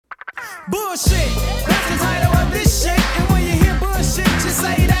Bullshit. That's the title of this shit. And when you hear bullshit, just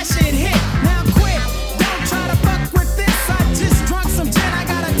say that shit hit. Now quit. Don't try to fuck with this. I just drunk some gin. I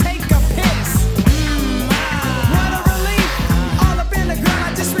gotta take a piss. What a relief. All up in the ground.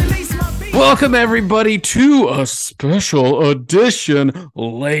 I just released my beat. Welcome everybody to a special edition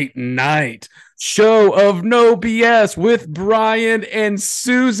late night show of No BS with Brian and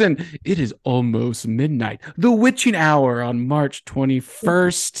Susan. It is almost midnight, the witching hour on March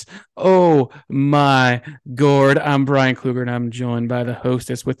 21st. Oh my God. I'm Brian Kluger and I'm joined by the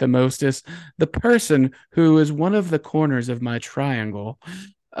hostess with the mostest, the person who is one of the corners of my triangle,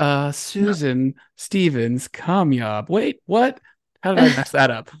 Susan Stevens Kamyab. Wait, what? How did I mess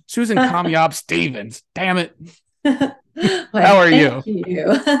that up? Susan Kamyab Stevens. Damn it. How are you? Thank you.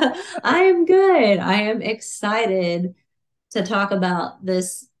 I am good. I am excited to talk about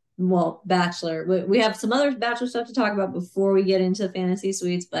this. Well, Bachelor. We have some other Bachelor stuff to talk about before we get into Fantasy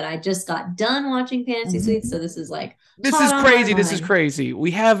Suites, but I just got done watching Fantasy Suites, so this is like This is crazy. This is crazy.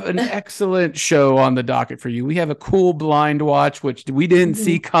 We have an excellent show on the docket for you. We have a cool blind watch, which we didn't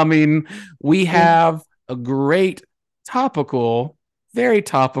see coming. We have a great topical, very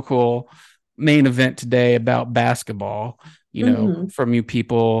topical main event today about basketball, you know, from you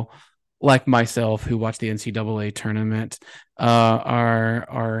people like myself who watch the NCAA tournament.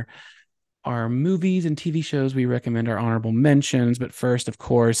 Our movies and TV shows we recommend are honorable mentions, but first, of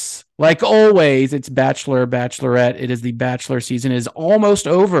course, like always, it's Bachelor, Bachelorette. It is the Bachelor season. It is almost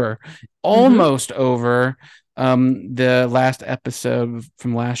over. Almost over. The last episode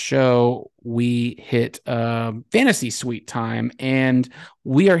from last show, we hit Fantasy Suite time, and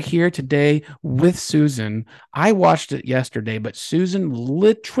we are here today with Susan. I watched it yesterday, but Susan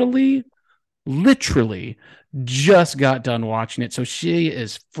literally just got done watching it, so she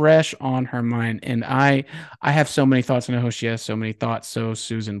is fresh on her mind, and I have so many thoughts. I know she has so many thoughts, so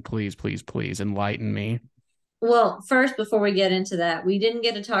Susan, please enlighten me. Well, first, before we get into that, we didn't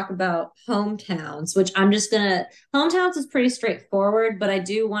get to talk about hometowns, which hometowns is pretty straightforward, but I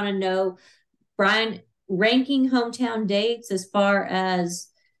do want to know, Brian, ranking hometown dates as far as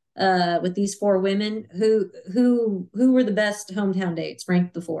with these four women, who were the best hometown dates?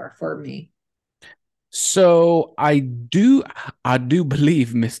 Rank the four for me. So I do believe,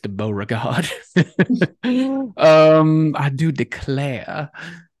 Mr. Beauregard. I do declare.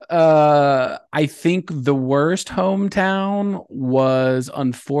 I think the worst hometown was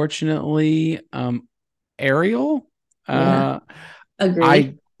unfortunately Ariel.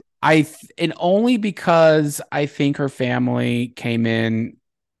 Agreed. And only because I think her family came in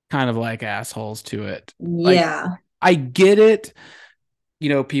kind of like assholes to it. Yeah. Like, I get it. You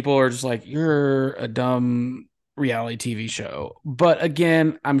know, people are just like, you're a dumb reality TV show. But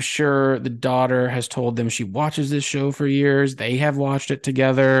again, I'm sure the daughter has told them she watches this show for years. They have watched it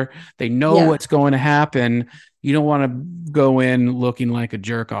together. They know what's going to happen. You don't want to go in looking like a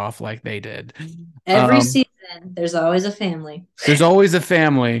jerk off like they did. Every season, there's always a family. There's always a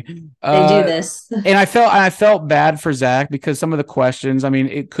family. They do this. And I felt bad for Zach because some of the questions, I mean,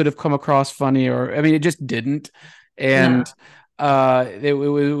 it could have come across funny, or I mean, it just didn't. And it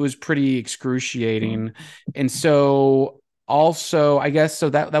was pretty excruciating. And so also, I guess,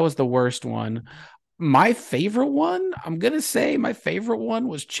 so that was the worst one. My favorite one, I'm going to say my favorite one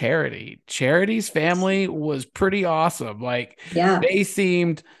was Charity. Charity's family was pretty awesome. Like, they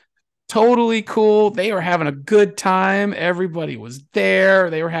seemed totally cool. They were having a good time. Everybody was there.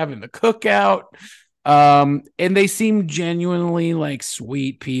 They were having the cookout. And they seemed genuinely like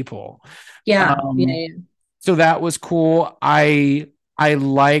sweet people. Yeah. So that was cool. I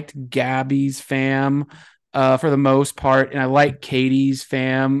liked Gabby's fam for the most part, and I liked Katie's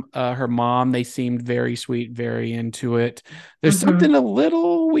fam. Her mom, they seemed very sweet, very into it. There's something a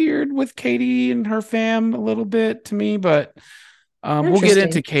little weird with Katie and her fam a little bit to me, but we'll get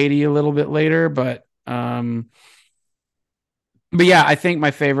into Katie a little bit later. But yeah, I think my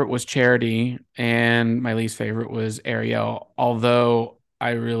favorite was Charity, and my least favorite was Ariel. Although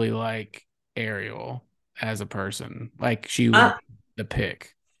I really like Ariel as a person, like she was the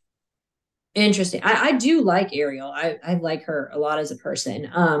pick. Interesting. I do like Ariel. I like her a lot as a person.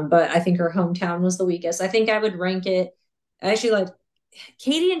 But I think her hometown was the weakest. I think I would rank it. I actually like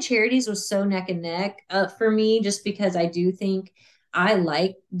Katie and Charity's was so neck and neck for me, just because I do think I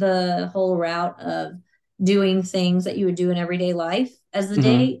like the whole route of doing things that you would do in everyday life as the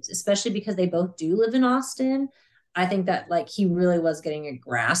date, especially because they both do live in Austin. I think that like he really was getting a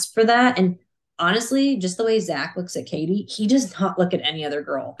grasp for that. And honestly, just the way Zach looks at Katie, he does not look at any other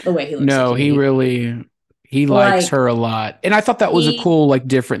girl the way he looks at Katie. He likes her a lot. And I thought that was a cool, like,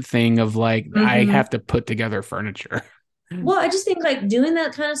 different thing of like, I have to put together furniture. Well, I just think like doing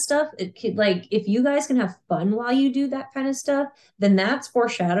that kind of stuff, it could like if you guys can have fun while you do that kind of stuff, then that's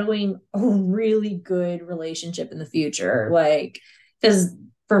foreshadowing a really good relationship in the future. Like, because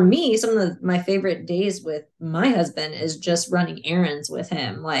for me, some of my favorite days with my husband is just running errands with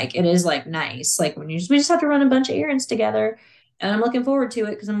him. Like, it is like nice. Like when we just have to run a bunch of errands together, and I'm looking forward to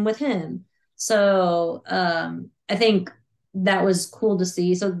it because I'm with him. So, I think that was cool to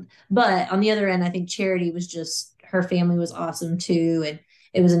see. So but on the other end, I think Charity was just her family was awesome too, and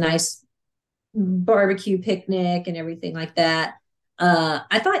it was a nice barbecue picnic and everything like that.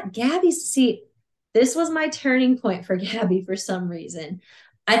 I thought Gabby, see, this was my turning point for Gabby for some reason.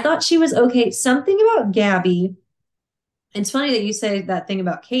 I thought she was okay. Something about Gabby. It's funny that you say that thing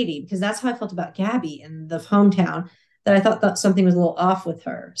about Katie because that's how I felt about Gabby in the hometown. That I thought that something was a little off with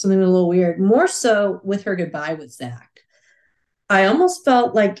her, something was a little weird. More so with her goodbye with Zach. I almost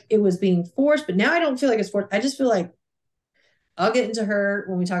felt like it was being forced, but now I don't feel like it's forced. I just feel like I'll get into her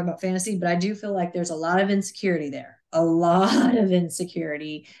when we talk about fantasy, but I do feel like there's a lot of insecurity there, a lot of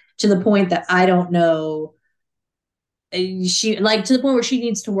insecurity to the point that I don't know. She like to the point where she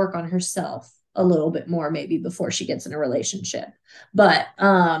needs to work on herself a little bit more, maybe before she gets in a relationship. But,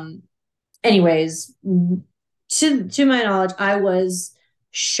 anyways, to my knowledge, I was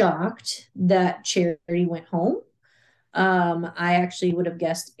shocked that Charity went home. I actually would have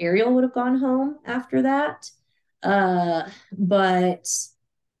guessed Ariel would have gone home after that. But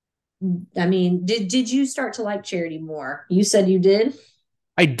I mean, did you start to like Charity more? You said you did.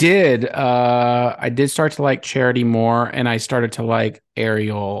 I did. I did start to like Charity more, and I started to like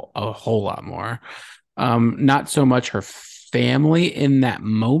Ariel a whole lot more. Not so much her family in that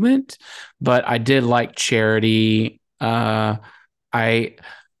moment, but I did like Charity. I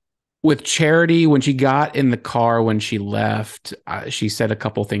with Charity when she got in the car when she left, she said a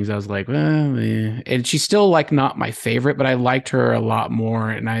couple things. I was like, well, and she's still like not my favorite, but I liked her a lot more,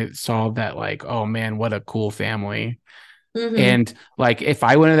 and I saw that like, oh man, what a cool family. Mm-hmm. And like if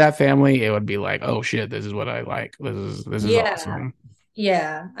I went to that family, it would be like, oh shit, this is what I like. This is Yeah. awesome.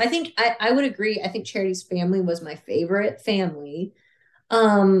 Yeah. I think I would agree. I think Charity's family was my favorite family.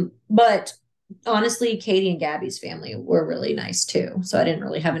 But honestly, Katie and Gabby's family were really nice too. So I didn't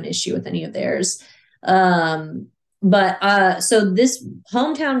really have an issue with any of theirs. Um, but so this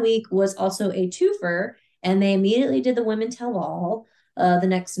hometown week was also a twofer, and they immediately did the women tell all the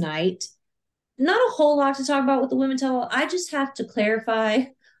next night. Not a whole lot to talk about with the women tell all. I just have to clarify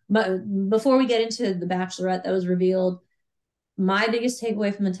before we get into the bachelorette that was revealed. My biggest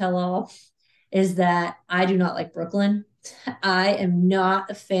takeaway from the tell all is that I do not like Brooklyn. I am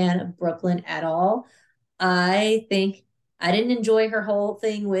not a fan of Brooklyn at all. I think I didn't enjoy her whole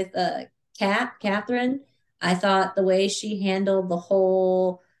thing with Catherine. I thought the way she handled the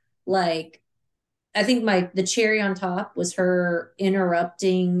whole like I think the cherry on top was her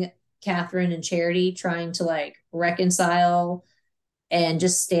interrupting Catherine and Charity trying to like reconcile and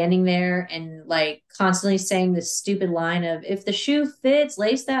just standing there and like constantly saying this stupid line of if the shoe fits,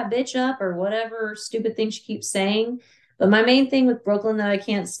 lace that bitch up or whatever stupid thing she keeps saying. But my main thing with Brooklyn that I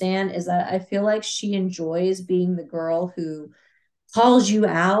can't stand is that I feel like she enjoys being the girl who calls you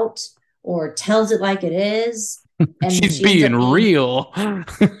out or tells it like it is. And She's she ends being up being real.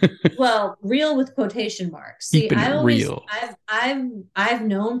 well, real with quotation marks. See, Keeping it real. I've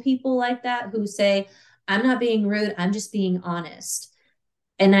known people like that who say, I'm not being rude, I'm just being honest.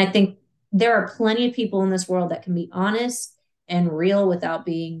 And I think there are plenty of people in this world that can be honest and real without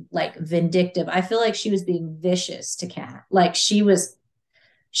being like vindictive. I feel like she was being vicious to Kat. Like she was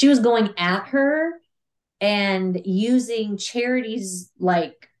going at her and using Charity's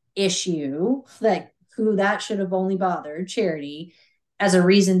like issue, like who that should have only bothered Charity as a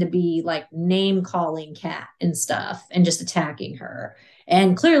reason to be like name calling Kat and stuff and just attacking her.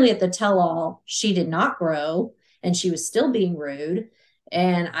 And clearly at the tell all, she did not grow and she was still being rude.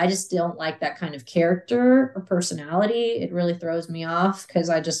 And I just don't like that kind of character or personality. It really throws me off because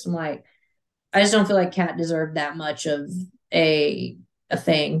I just don't feel like Kat deserved that much of a a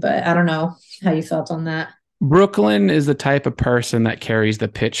thing. But I don't know how you felt on that. Brooklyn is the type of person that carries the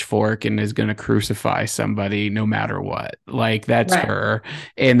pitchfork and is going to crucify somebody no matter what. Like that's Right. her.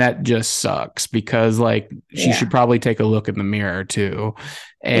 And that just sucks because like she should Yeah, probably take a look in the mirror too.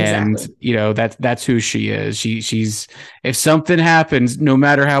 And exactly. you know, that's who she is. She's if something happens, no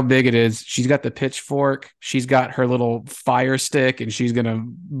matter how big it is, she's got the pitchfork, she's got her little fire stick, and she's going to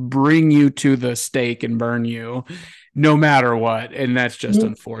bring you to the stake and burn you no matter what. And that's just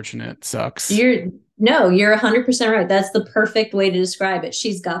unfortunate. Sucks. You're no, you're 100% right. That's the perfect way to describe it.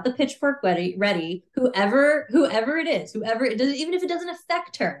 She's got the pitchfork ready. Whoever it is, whoever it doesn't, even if it doesn't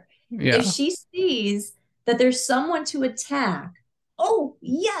affect her, if Yeah. she sees that there's someone to attack. Oh,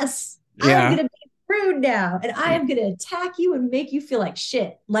 yes, I am Yeah. going to be rude now and I am going to attack you and make you feel like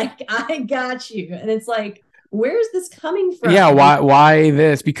shit. Like, I got you. And it's like, where's this coming Yeah, from? why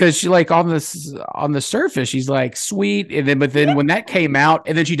this? Because she like on the surface, she's like sweet, and then but then when that came out,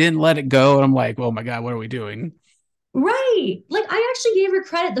 and then she didn't let it go, and I'm like, oh my God, what are we doing? Right. Like I actually gave her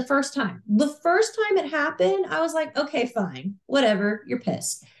credit the first time. The first time it happened, I was like, okay, fine, whatever, you're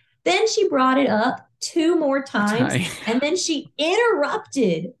pissed. Then she brought it up two more times and then she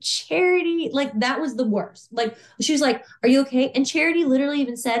interrupted Charity. Like that was the worst. Like she was like, are you okay? And Charity literally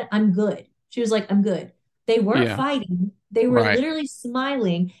even said, I'm good. She was like, I'm good. They weren't Yeah, fighting. They were right. literally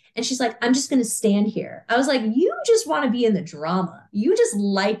smiling. And she's like, I'm just going to stand here. I was like, you just want to be in the drama. You just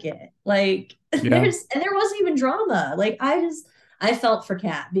like it. Like, Yeah, there wasn't even drama. Like, I felt for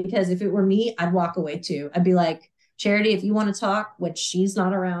Kat because if it were me, I'd walk away too. I'd be like, Charity, if you want to talk when she's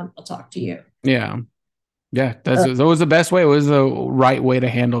not around, I'll talk to you. yeah, yeah. Uh, That was the best way. It was the right way to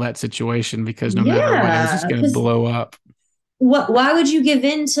handle that situation because no matter what, it was just yeah, gonna because blow up. why would you give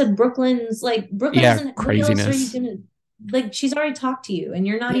in to Brooklyn's like Brooklyn Yeah, doesn't what else are you craziness. gonna like she's already talked to you and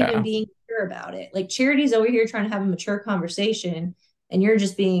you're not even Yeah, being mature about it. Like Charity's over here trying to have a mature conversation and you're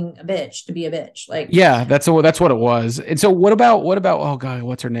just being a bitch to be a bitch. Like yeah. That's what it was. And so what about oh God,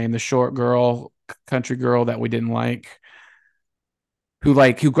 what's her name? The short girl, country girl that we didn't like. Who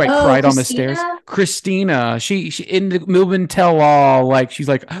like oh, cried on the stairs. Christina, Christina, she in the movement tell all like she's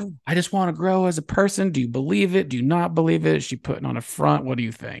like, oh, I just want to grow as a person. Do you believe it? Do you not believe it? Is she putting on a front? What do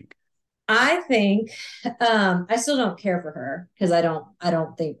you think? I think I still don't care for her because I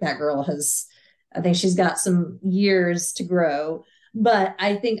don't think that girl has I think she's got some years to grow. But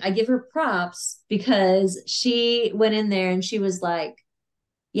I think I give her props because she went in there and she was like,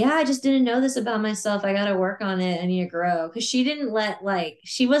 yeah, I just didn't know this about myself. I got to work on it. I need to grow. Because she didn't let, like,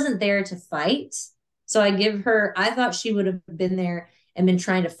 she wasn't there to fight. So I give her, I thought she would have been there and been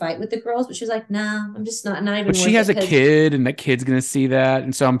trying to fight with the girls, but she was like, nah, I'm just not But even she worth has it. a Because, kid, and that kid's gonna see that,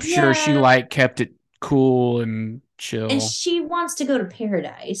 and so I'm sure she yeah. like kept it cool and And chill. she wants to go to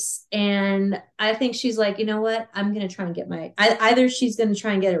paradise. And I think she's like, you know what? I'm going to try and get either she's going to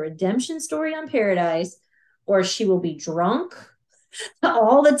try and get a redemption story on paradise or she will be drunk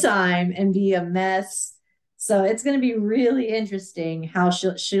all the time and be a mess. So it's going to be really interesting how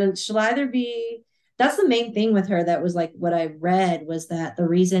she'll either be. That's the main thing with her. That was like what I read was that the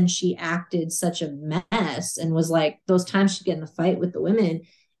reason she acted such a mess and was like those times she'd get in the fight with the women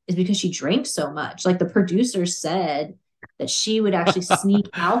is because she drank so much. Like the producer said that she would actually sneak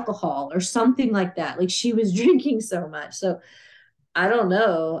alcohol or something like that. Like she was drinking so much. So I don't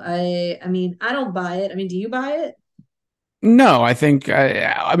know. I mean, I don't buy it. I mean, do you buy it? No,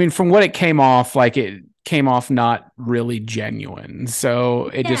 I mean from what it came off, like it came off not really genuine. So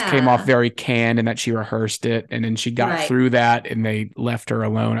it just came off Yeah. very canned and that she rehearsed it and then she got Right. through that and they left her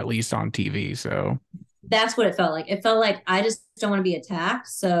alone at least on TV. So That's what it felt like. It felt like I just don't want to be attacked,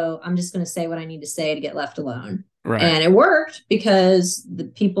 so I'm just going to say what I need to say to get left alone. right. And it worked because the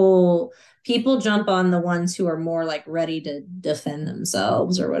people jump on the ones who are more like ready to defend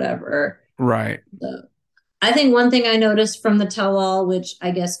themselves or whatever. Right. So I think one thing I noticed from the tell all, which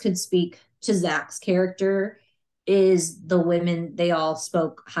I guess could speak to Zach's character, is the women, they all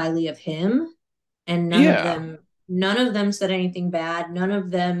spoke highly of him and Yeah. none of them said anything bad. None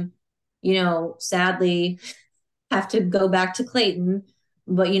of them, sadly have to go back to Clayton.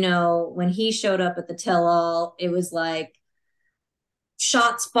 But when he showed up at the tell all, it was like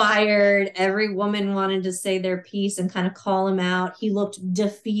shots fired. Every woman wanted to say their piece and kind of call him out. He looked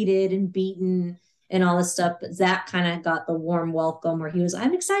defeated and beaten and all this stuff. But Zach kind of got the warm welcome where he was,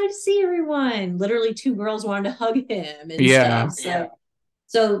 I'm excited to see everyone. Literally, two girls wanted to hug him and Yeah. stuff.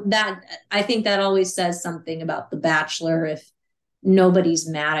 So that I think that always says something about the Bachelor if nobody's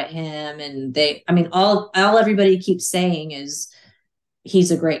mad at him and I mean all everybody keeps saying is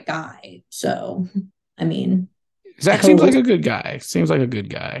he's a great guy. So I mean, I Zach seems hope like a good guy. Seems like a good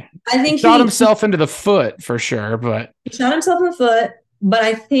guy. I He think shot he himself into the foot for sure, but shot himself in the foot. But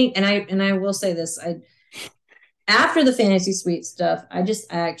I think, and I will say this, I after the fantasy suite stuff, I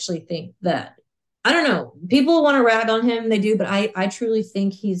actually think that I don't know. People want to rag on him, they do, but I truly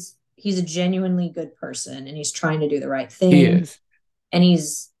think he's a genuinely good person and he's trying to do the right he thing. is. And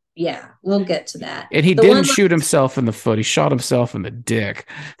yeah, we'll get to that. And he The didn't one, shoot himself in the foot. He shot himself in the dick.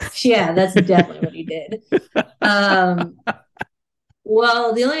 yeah, that's definitely what he did. Um,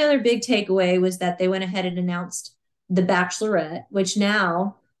 well, the only other big takeaway was that they went ahead and announced The Bachelorette, which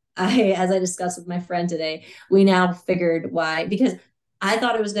now as I discussed with my friend today, we now figured why, because I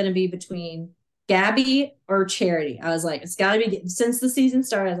thought it was going to be between Gabby or Charity. I was like, it's got to be, since the season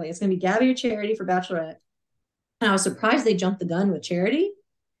started, I was like, it's going to be Gabby or Charity for Bachelorette. And I was surprised they jumped the gun with Charity.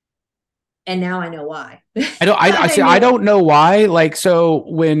 And now I know why. I see. I don't know why. Like, so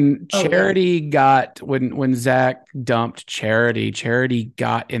when Oh yeah. Charity got when Zach dumped Charity, Charity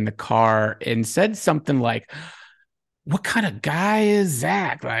got in the car and said something like, "What kind of guy is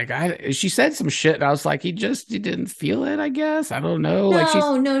Zach?" Like, she said some shit, and I was like, he didn't feel it. I guess I don't know. Like,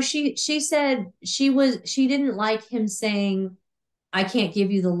 No, she said she didn't like him saying, I can't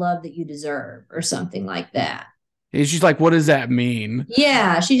give you the love that you deserve or something like that. she's like, "What does that mean?"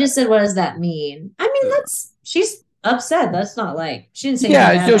 Yeah, she just said, what does that mean? I mean, she's upset. That's not like she didn't say anything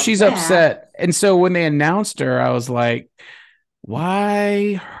Yeah, bad so about she's Zach. upset, and so when they announced her, I was like,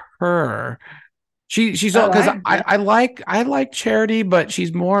 "Why her?" She's all Oh, because I get I like Charity, but she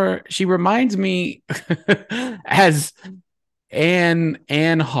reminds me as Anne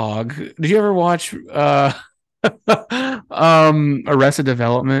Hogg. Did you ever watch Arrested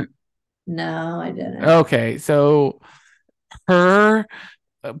Development? no, I didn't. Okay, so her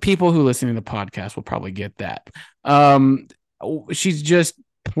people who listen to the podcast will probably get that. Um, she's just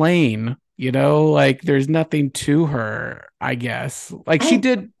plain, like there's nothing to her, I guess. Like I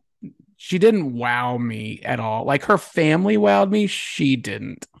she didn't wow me at all. Like her family wowed me, she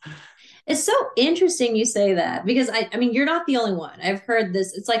didn't. It's so interesting you say that because I mean, you're not the only one. I've heard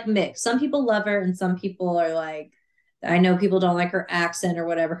this. It's like mixed. Some people love her and some people are like, I know people don't like her accent or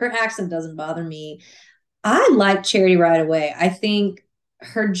whatever. Her accent doesn't bother me. I like Charity right away. I think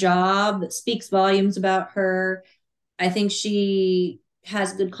her job speaks volumes about her. I think she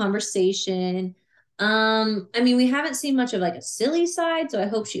has good conversation. I mean, we haven't seen much of like a silly side, so I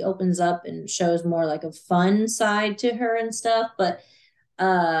hope she opens up and shows more like a fun side to her and stuff. But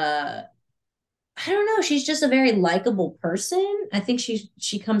uh I don't know. She's just a very likable person. I think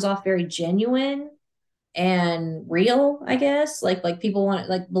she comes off very genuine and real, I guess. Like people want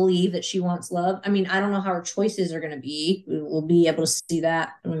like believe that she wants love. I mean, I don't know how her choices are going to be. We'll be able to see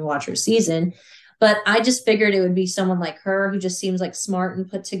that when we watch her season. But I just figured it would be someone like her who just seems like smart and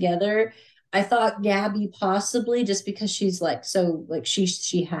put together. I thought Gabby possibly just because she's like so like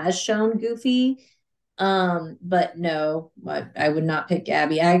she has shown goofy. But no, I would not pick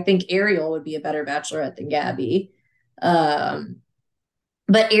Gabby. I think Ariel would be a better bachelorette than Gabby. Um,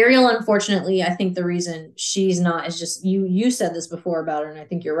 but Ariel, unfortunately, I think the reason she's not is just you said this before about her, and I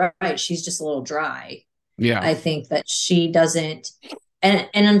think you're right. She's just a little dry. Yeah. I think that she doesn't and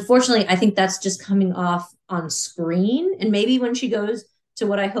unfortunately, I think that's just coming off on screen. And maybe when she goes to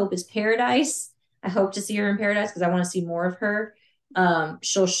what I hope is paradise, I hope to see her in paradise because I want to see more of her.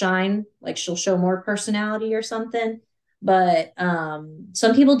 She'll shine, like she'll show more personality or something. But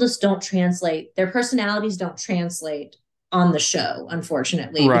some people just don't translate, their personalities don't translate on the show,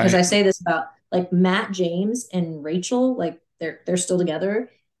 unfortunately. Because I Right. say this about like Matt James and Rachel, like they're still together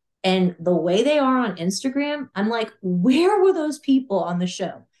and the way they are on Instagram, I'm like, where were those people on the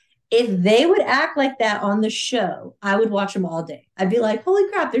show? If they would act like that on the show, I would watch them all day. I'd be like, holy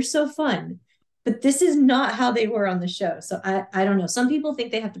crap, they're so fun. But this is not how they were on the show. So I don't know. Some people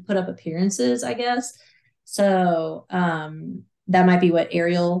think they have to put up appearances, I guess. So that might be what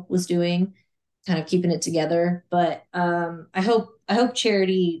Ariel was doing, kind of keeping it together. But I hope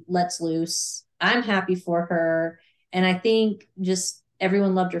Charity lets loose. I'm happy for her. And I think just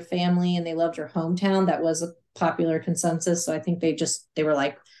everyone loved her family and they loved her hometown. That was a popular consensus. So I think they were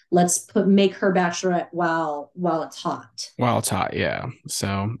like, let's make her bachelorette while it's hot. Well, it's hot, yeah.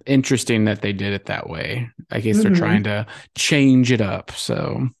 So interesting that they did it that way. I guess they're Mm-hmm. trying to change it up.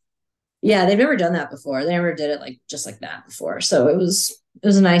 So Yeah, they've never done that before. They never did it like just like that before. So it was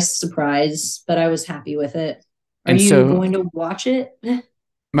a nice surprise, but I was happy with it. Are and you so going to watch it? am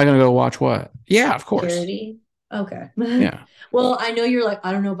I gonna go watch what? Yeah, of course. Charity. Okay. Yeah. Well, I know you're like,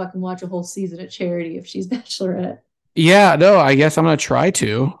 I don't know if I can watch a whole season at Charity if she's bachelorette. Yeah, no, I guess I'm gonna try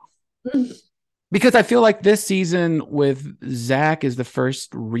to. Because I feel like this season with Zach is the first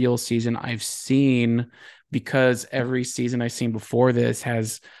real season I've seen because every season I've seen before this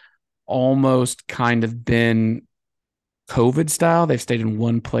has almost kind of been COVID style. They've stayed in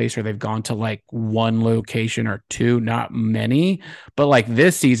one place or they've gone to like one location or two, not many. But like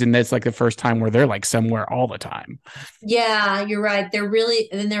this season, that's like the first time where they're like somewhere all the time. Yeah, you're right. They're really,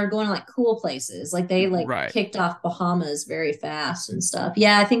 and then they were going to like cool places. Like they like Right. kicked off Bahamas very fast and stuff.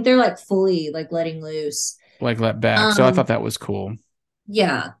 Yeah, I think they're like fully like letting loose. Like let back. So I thought Um, that was cool.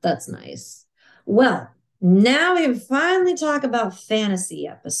 yeah, that's nice. Well, now we can finally talk about fantasy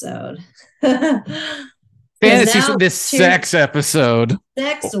episode. Because Fantasy, now this sex episode.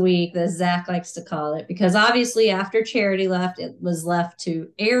 next week, as Zach likes to call it, because obviously after Charity left, it was left to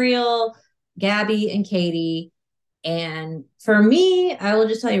Ariel, Gabby, and Katie. And for me, I will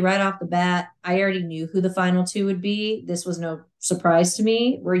just tell you right off the bat, I already knew who the final two would be. This was no surprise to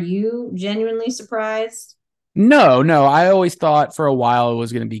me. Were you genuinely surprised? No. I always thought for a while it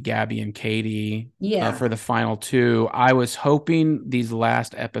was going to be Gabby and Katie Yeah. for the final two. I was hoping these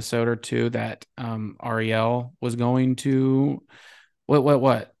last episode or two that Ariel was going to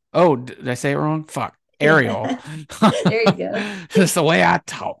what? Oh, did I say it wrong? Fuck. Ariel. There you go. That's the way I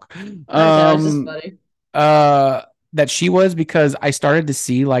talk. Okay, it's just funny. Uh that she was, because I started to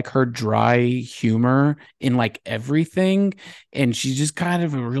see like her dry humor in like everything, and she's just kind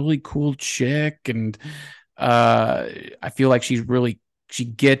of a really cool chick, and I feel like she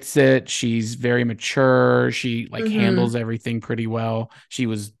gets it. She's very mature. She like Mm-hmm. handles everything pretty well. She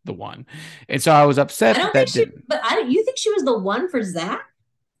was the one. And so I was I upset don't think that she, didn't. but I don't, you think she was the one for Zach?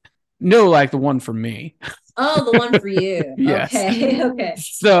 No, like the one for me. Oh, the one for you. Yes. Okay. Okay. Uh,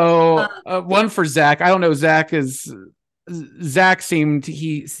 So one for Zach. I don't know. Zach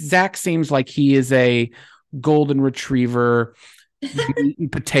seems like he is a golden retriever, meat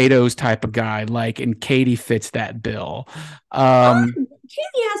and potatoes type of guy. Like, and Katie fits that bill. Um,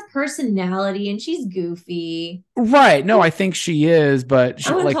 Katie has personality and she's goofy. right. No, I think she is, but I she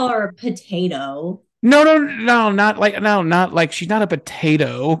wouldn't like call her a potato. not like she's not a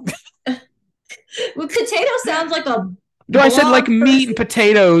potato. Well, potato sounds like a No, I said like blonde meat and person.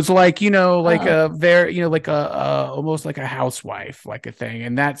 potatoes, like like Oh, a very like a almost like a housewife, like a thing,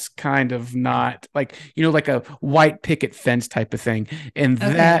 and that's kind of not like like a white picket fence type of thing, and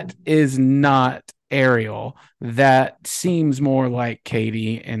okay. that is not Ariel. That seems more like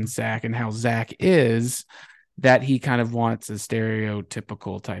Katie and Zach, and how Zach is, that he kind of wants a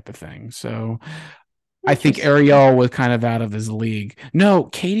stereotypical type of thing. So I think Interesting. Ariel was kind of out of his league. No,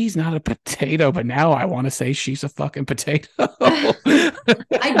 Katie's not a potato, but now I want to say she's a fucking potato.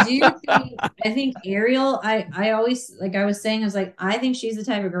 I do think I think Ariel, I always like I was saying, I was like, I think she's the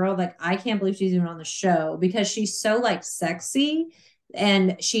type of girl like I can't believe she's even on the show because she's so like sexy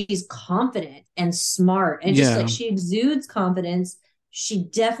and she's confident and smart and just like Yeah, she exudes confidence. She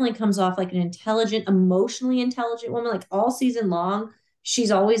definitely comes off like an intelligent, emotionally intelligent woman. Like all season long,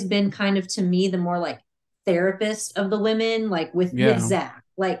 she's always been kind of to me the more like therapist of the women, like with yeah, Zach.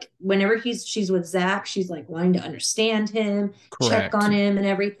 Like whenever she's with Zach, she's like wanting to understand him, check correct. on him and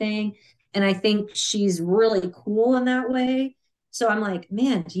everything. And I think she's really cool in that way. So I'm like,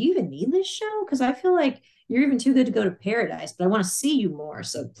 man, do you even need this show? Because I feel like you're even too good to go to paradise, but I want to see you more.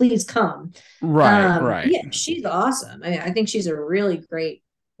 So please come. Right, right. Yeah, she's awesome. I think she's a really great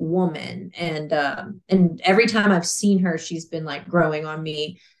woman. And every time I've seen her, she's been like growing on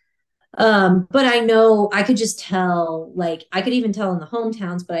me. But I know I could just tell, like I could even tell in the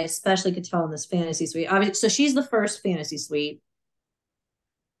hometowns, but I especially could tell in this fantasy suite. Obviously, so she's the first fantasy suite,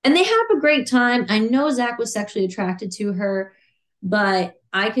 and they have a great time. I know Zach was sexually attracted to her, but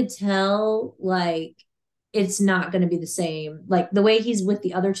I could tell like it's not going to be the same. Like the way he's with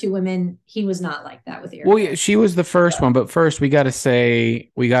the other two women, he was not like that with Well, yeah, Ariel. she was the first So, one, but first we got to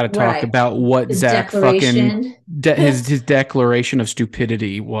talk right. about what His Zach fucking declaration. his declaration of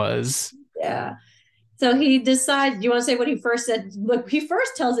stupidity was. Yeah. So he decides. Do you want to say what he first said? Look, he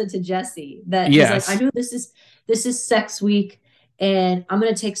first tells it to Jesse that he's like, "I Yes. know this is sex week, and I'm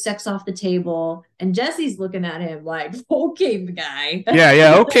gonna take sex off the table." And Jesse's looking at him like, "Okay, guy, Yeah,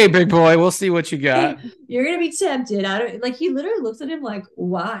 yeah. Okay, big boy. We'll see what you got. you're gonna be tempted." I don't like. He literally looks at him like,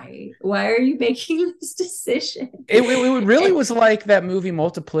 "Why? Why are you making this decision?" It really And was like that movie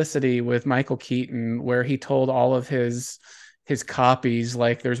Multiplicity with Michael Keaton, where he told all of his copies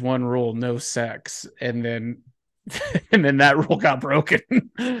like there's one rule, no sex, and then and then that rule got broken.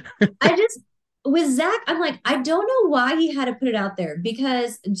 I just with Zach, I'm like, I don't know why he had to put it out there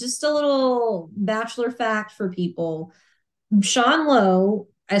because just a little bachelor fact for people. Sean Lowe,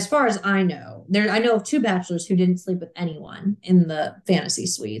 as far as I know of two bachelors who didn't sleep with anyone in the fantasy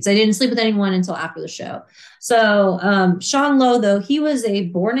suites. They didn't sleep with anyone until after the show. So Sean Lowe, though, he was a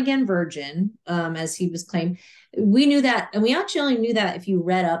born again virgin, as he was claimed. We knew that, and we actually only knew that if you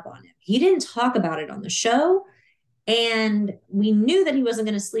read up on him. He didn't talk about it on the show, and we knew that he wasn't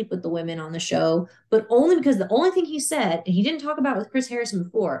going to sleep with the women on the show, but only because the only thing he said, and he didn't talk about with Chris Harrison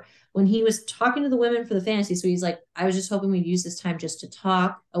before, when he was talking to the women for the fantasy. So he's like, I was just hoping we'd use this time just to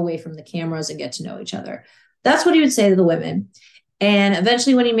talk away from the cameras and get to know each other. That's what he would say to the women. And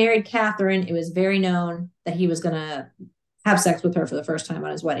eventually, when he married Catherine, it was very known that he was going to have sex with her for the first time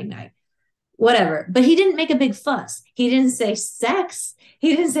on his wedding night. Whatever. But he didn't make a big fuss. He didn't say sex.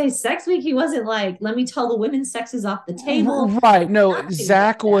 He didn't say sex week. He wasn't like, let me tell the women sex is off the table. Right. No, Nothing like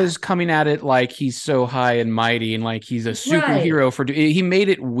Zach that. was coming at it like he's so high and mighty and like he's a Right. superhero for he made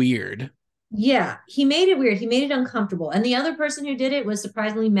it weird. Yeah, he made it weird. He made it uncomfortable. And the other person who did it was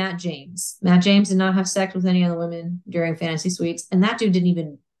surprisingly Matt James. Matt James did not have sex with any other women during fantasy suites. And that dude didn't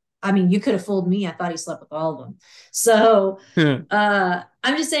even, I mean, you could have fooled me. I thought he slept with all of them. So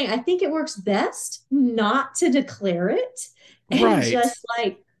I'm just saying, I think it works best not to declare it and Right. just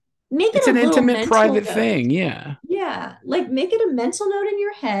like make It's it an a little intimate, mental private note. thing. Yeah. Yeah, like make it a mental note in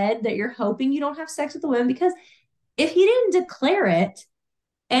your head that you're hoping you don't have sex with the women because if he didn't declare it,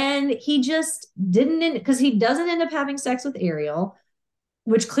 and he just didn't, because he doesn't end up having sex with Ariel,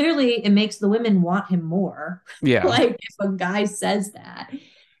 which clearly it makes the women want him more. Yeah. Like if a guy says that.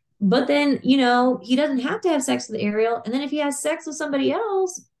 But then, he doesn't have to have sex with Ariel. And then if he has sex with somebody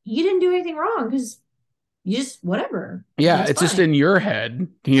else, you didn't do anything wrong because you just, whatever. Yeah. That's It's just fine. in your head,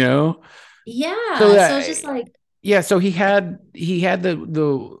 you know? So Yeah. So it's that, just like, yeah. So he had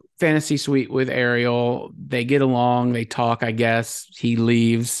the fantasy suite with Ariel. They get along. They talk, I guess. He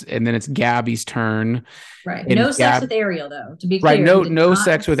leaves. And then it's Gabby's turn. right. And No sex Gab, with Ariel, though. To be right. clear, he No, did no not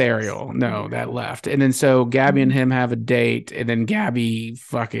sex have with sex Ariel. with No, that Ariel. left. And then so Gabby and Mhm. him have a date, and then Gabby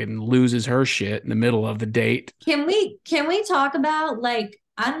fucking loses her shit in the middle of the date. Can we talk about like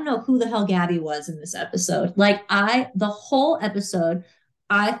I don't know who the hell Gabby was in this episode. Like the whole episode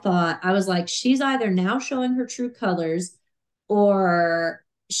I thought I was like she's either now showing her true colors or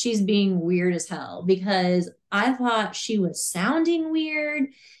she's being weird as hell because I thought she was sounding weird.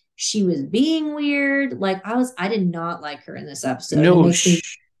 She was being weird. Like I did not like her in this episode. And it No, makes me sad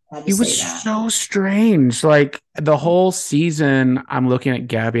to she was say that. so strange. Like the whole season, I'm looking at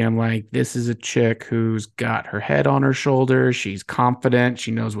Gabby. I'm like, this is a chick who's got her head on her shoulder. She's confident.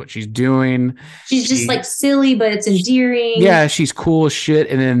 She knows what she's doing. She's just She, like silly, but it's endearing. yeah, she's cool as shit.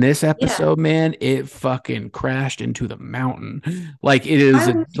 And then this Yeah. episode, man, it fucking crashed into the mountain. Like it I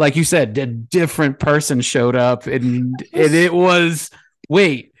is was like you said, a different person showed up, and just it was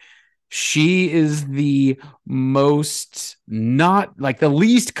wait. She is the most not like the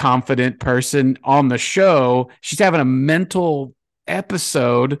least confident person on the show. She's having a mental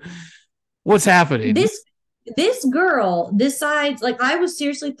episode. What's happening? this this girl decides like I was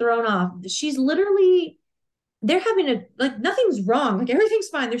seriously thrown off. She's literally they're having a like nothing's wrong. Like everything's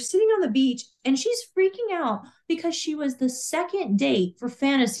fine. They're sitting on the beach and she's freaking out because she was the second date for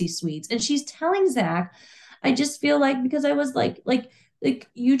fantasy suites and she's telling Zach, I just feel like because I was like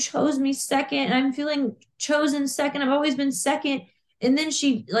you chose me second and I'm feeling chosen second. I've always been second. And then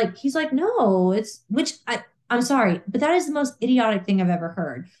he's like, no, it's which I'm sorry, but that is the most idiotic thing I've ever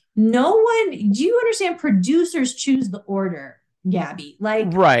heard. No one, do you understand? Producers choose the order, Gabby. Like,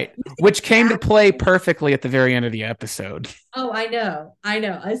 Right. you think Which came to Zach play perfectly at the very end of the episode. Oh, I know. I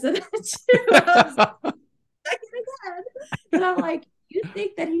know. I said that too. I was like, again. And I'm like, you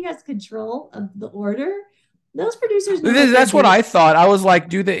think that he has control of the order? Those producers know what they're That's what doing. I thought. I was like,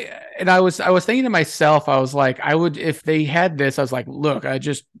 do they? And I was thinking to myself, I was like, I would if they had this. I was like, look,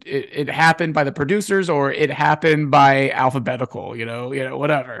 it happened by the producers or it happened by alphabetical,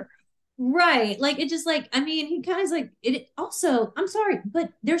 whatever. Right. Like it just like, I mean, he kind of like it also, I'm sorry,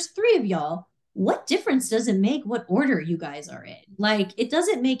 but there's three of y'all. What difference does it make what order you guys are in? Like it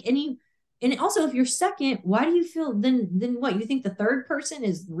doesn't make any and also if you're second, why do you feel then what? You think the third person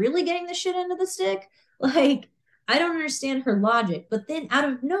is really getting the shit end of the stick? Like I don't understand her logic. But then out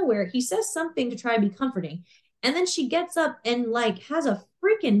of nowhere, he says something to try and be comforting. And then she gets up and like has a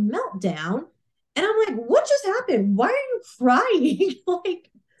freaking meltdown. And I'm like, what just happened? Why are you crying? Like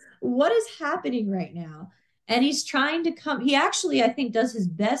what is happening right now? And he's trying to come. He actually, I think, does his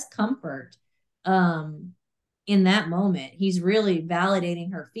best comfort um, in that moment. He's really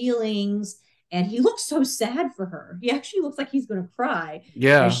validating her feelings. And he looks so sad for her. He actually looks like he's going to cry as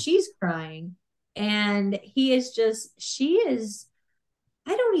Yeah. she's crying. And he is just, she is,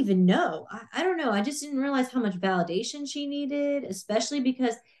 I don't even know. I don't know. I just didn't realize how much validation she needed, especially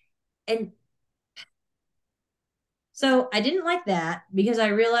because, and so I didn't like that because I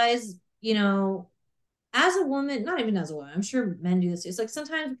realized, as a woman, not even as a woman, I'm sure men do this. It's like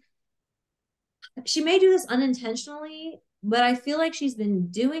sometimes she may do this unintentionally, but I feel like she's been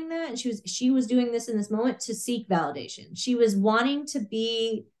doing that, and she was doing this in this moment to seek validation. She was wanting to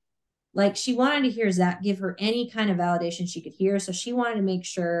be like she wanted to hear Zach give her any kind of validation she could hear, so she wanted to make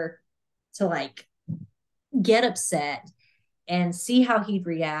sure to like get upset and see how he'd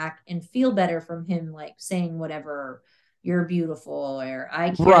react and feel better from him, like saying whatever, you're beautiful or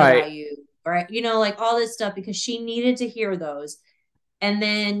I care Right. about you, or like all this stuff because she needed to hear those. And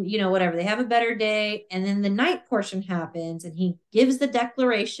then, whatever, they have a better day. And then the night portion happens and he gives the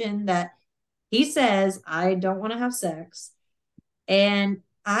declaration that he says, I don't want to have sex. And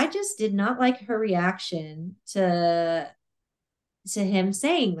I just did not like her reaction to to him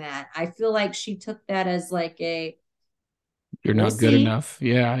saying that. I feel like she took that as like a You're we'll not good see. enough.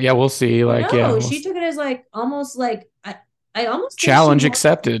 Yeah. Yeah. We'll see. Like, yeah. No, she took it as like almost like I almost think she Challenge wanted.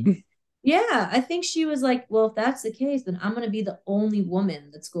 accepted. Yeah, I think she was like, well, if that's the case, then I'm going to be the only woman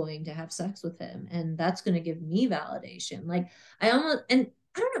that's going to have sex with him. And that's going to give me validation. Like, I almost, and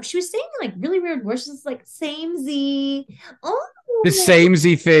I don't know, she was saying like really weird words, just like same Z. The Oh, same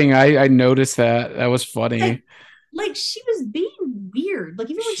Z thing. I noticed that. That was funny. like, like she was being weird. Like,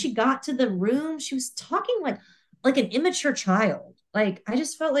 even when she got to the room, she was talking like an immature child. Like, I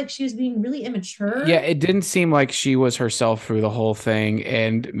just felt like she was being really Yeah, immature. it didn't seem like she was herself through the whole thing.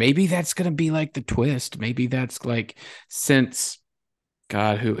 And maybe that's gonna be like the twist. Maybe that's like since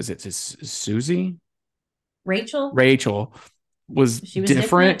God, who is it? Is Susie? Rachel, Rachel was she was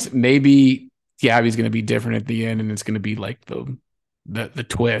different. different. Maybe Gabby's gonna be different at the end, and it's gonna be like the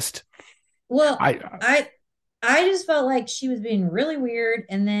twist. Well, I I just felt like she was being really weird,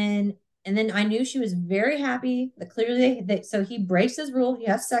 and then I knew she was very happy that clearly that so he breaks his rule, he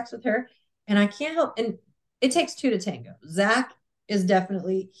has sex with her, and I can't help and it takes two to tango. Zach is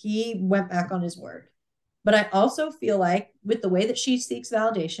definitely he went back on his word. But I also feel like with the way that she seeks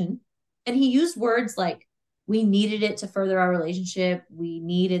validation, and he used words like we needed it to further our relationship, we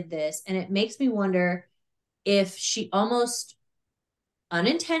needed this, and it makes me wonder if she almost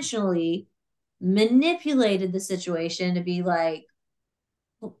unintentionally manipulated the situation to be like,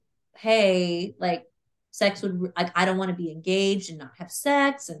 hey, like sex would like I don't want to be engaged and not have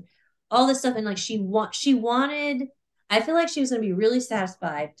sex and all this stuff. And like she wanted, I feel like she was gonna be really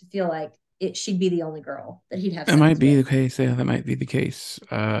satisfied to feel like she'd be the only girl that he'd have That might sex be with. the case. Yeah, that might be the case.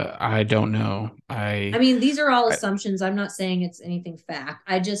 I don't know. I mean, these are all I assumptions. I'm not saying it's anything fact.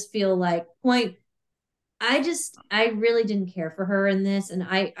 I just feel like point I really didn't care for her in this. And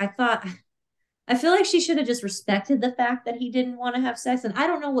I thought I feel like she should have just respected the fact that he didn't want to have sex. And I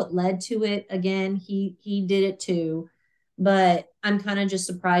don't know what led to it. Again, he did it too. But I'm kind of just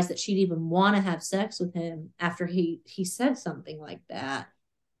surprised that she'd even want to have sex with him after he said something like that.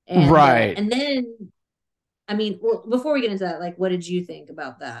 right. And then I mean, well, before we get into that, like what did you think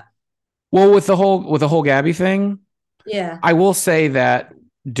about that? Well, with the whole Gabby thing, Yeah. I will say that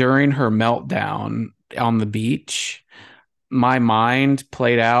during her meltdown on the beach, my mind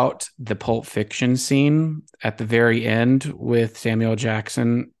played out the Pulp Fiction scene at the very end with Samuel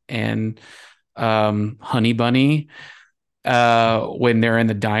Jackson and Honey Bunny when they're in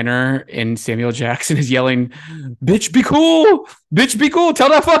the diner and Samuel Jackson is yelling, "Bitch, be cool! Bitch, be cool! Tell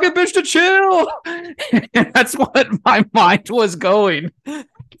that fucking bitch to chill!" And that's what my mind was going.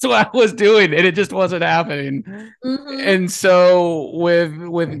 That's what I was doing, and it just wasn't happening. Mm-hmm. And so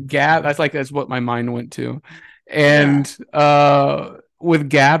with Gab, that's what my mind went to. Yeah. And with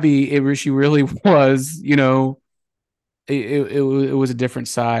Gabby, she really was, it was a different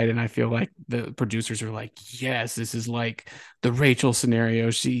side, and I feel like the producers are like, yes, this is like the Rachel scenario.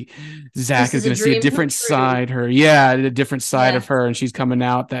 Zach This is is a going to see a dream come different true. side her, yeah, a different side Yeah. of her, and she's coming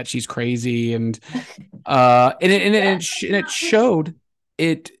out that she's crazy, and Zach, and I'm it not crazy. showed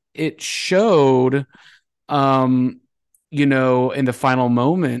it showed in the final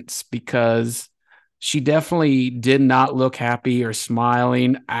moments because she definitely did not look happy or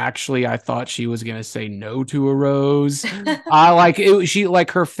smiling. Actually, I thought she was going to say no to a rose. I like it. She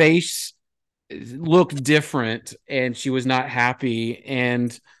like her face looked different and she was not happy.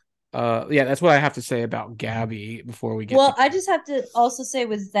 And yeah, that's what I have to say about Gabby before we get to Well, I just have to also say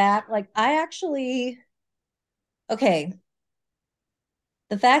with Zach, like I actually okay,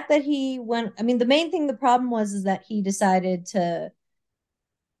 the fact that he went, I mean, the main thing, the problem was is that he decided to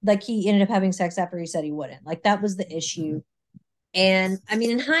like he ended up having sex after he said he wouldn't. Like that was the issue. And I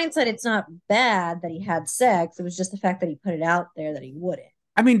mean, in hindsight, it's not bad that he had sex. It was just the fact that he put it out there that he wouldn't.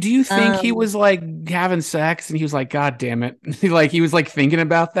 I mean, do you think he Um, was like having sex and he was like, God damn it? Like he was like thinking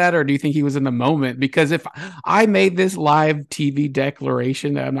about that, or do you think he was in the moment? Because if I made this live TV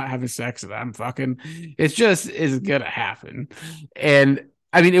declaration that I'm not having sex, that I'm fucking, it's just is gonna happen. And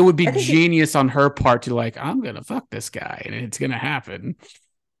I mean, it would be I think it, genius on her part to like, I'm gonna fuck this guy and it's gonna happen.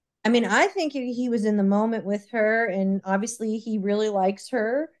 I mean, I think he was in the moment with her, and obviously he really likes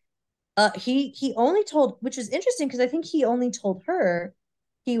her. He only told, which is interesting because I think he only told her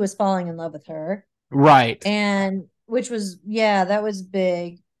he was falling in love with her, Right. and which was yeah, that was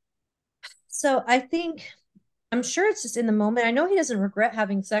big. So I think I'm sure it's just in the moment. I know he doesn't regret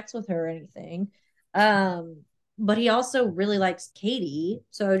having sex with her or anything. But he also really likes Katie.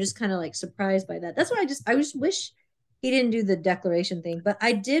 So I was just kind of like surprised by that. That's why I just wish he didn't do the declaration thing. But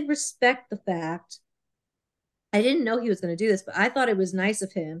I did respect the fact I didn't know he was going to do this, but I thought it was nice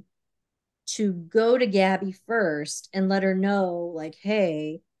of him to go to Gabby first and let her know, like,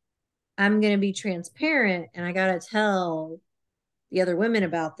 hey, I'm going to be transparent and I got to tell the other women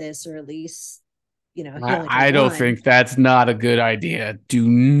about this, or at least, he only told I don't one. think that's not a good idea. Do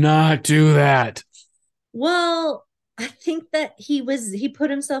not do that. Well, I think that he put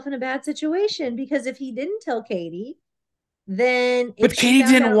himself in a bad situation, because if he didn't tell Katie, then if But she Katie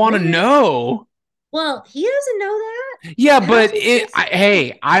found didn't out want to later, know. well, he doesn't know that. Yeah, How's but he supposed to know?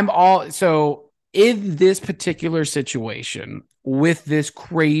 hey, I'm all so in this particular situation with this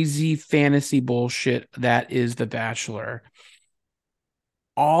crazy fantasy bullshit that is The Bachelor.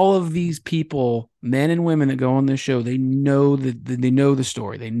 All of these people, men and women that go on this show, they know they know the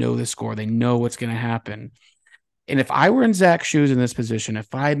story, they know the score, they know what's going to happen. And if I were in Zach's shoes in this position,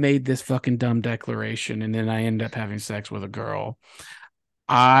 if I made this fucking dumb declaration and then I end up having sex with a girl,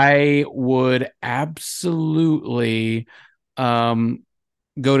 I would absolutely go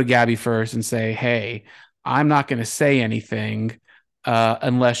to Gabby first and say, hey, I'm not going to say anything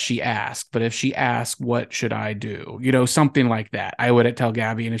unless she asks. But if she asks, what should I do? Something like that. I would tell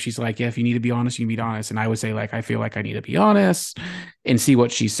Gabby. And if she's like, yeah, if you need to be honest, you can be honest. And I would say, like, I feel like I need to be honest and see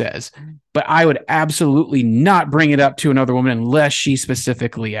what she says. But I would absolutely not bring it up to another woman unless she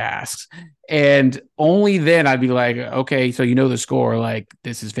specifically asks. And only then I'd be like, okay, so the score, like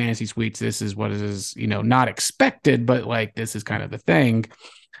this is fantasy suites. This is what is, not expected, but like this is kind of the thing.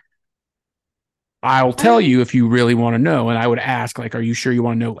 I'll tell you if you really want to know. And I would ask, like, are you sure you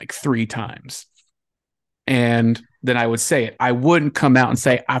want to know, like 3 times? And then I would say it. I wouldn't come out and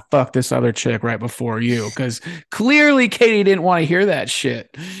say, I fucked this other chick right before you, because clearly Katie didn't want to hear that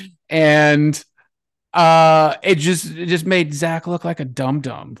shit. And it just made Zach look like a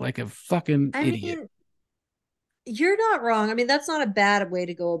dum-dum, like a fucking idiot. Mean, you're not wrong. I mean, that's not a bad way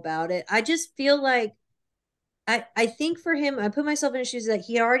to go about it. I just feel like I think for him, I put myself in his shoes that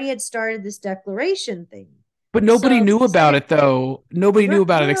he already had started this declaration thing. But nobody So knew about it, though. Nobody knew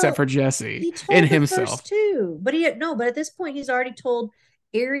about it except for well, Jesse he and told the himself. first two, but but at this point, he's already told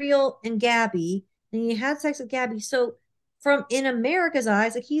Ariel and Gabby, and he had sex with Gabby. So from in America's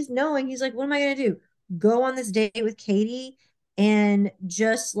eyes, like he's knowing, he's like, what am I gonna do? Go on this date with Katie and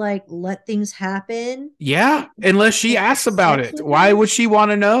just like let things happen? Yeah, unless she And have asks about sex it. with Why her? would she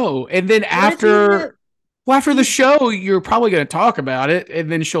want to know? And then What if he ended up after the he show, you're probably going to talk about it, and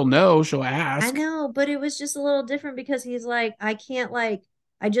then she'll know. She'll I ask. know, but it was just a little different because he's like, I can't like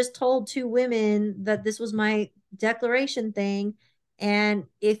I just told two women that this was my declaration thing. And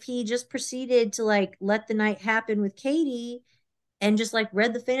if he just proceeded to like let the night happen with Katie and just like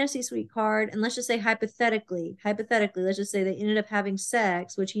read the fantasy suite card, and let's just say hypothetically, let's just say they ended up having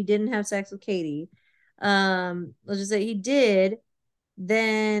sex, which he didn't have sex with Katie. Let's just say he did,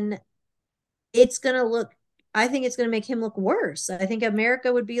 then it's gonna look I think it's gonna make him look worse. I think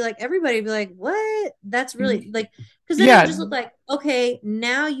America would be like, everybody would be like, what? That's really like, because then it would Yeah. just look like, okay,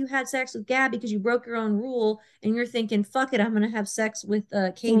 now you had sex with Gabby because you broke your own rule, and you're thinking, fuck it, I'm gonna have sex with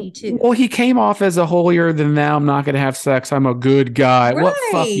Katie too. Well, he came off as a holier than thou. I'm not going to have sex. I'm a good guy. What?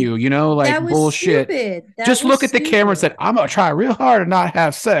 Fuck Right. you. Like That was bullshit. stupid. That Just was look at the camera and stupid. said, I'm going to try real hard to not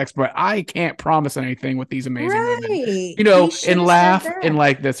have sex, but I can't promise anything with these amazing women, Right. He should and have said laugh. And that.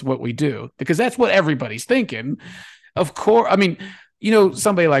 like, that's what we do, because that's what everybody's thinking. Of course. I mean,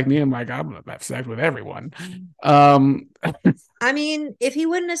 somebody like me, I'm like, I'm going to have sex with everyone. I mean, if he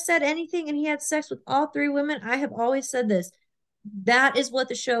wouldn't have said anything and he had sex with all three women, I have always said this. That is what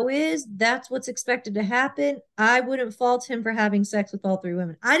the show is. That's what's expected to happen. I wouldn't fault him for having sex with all three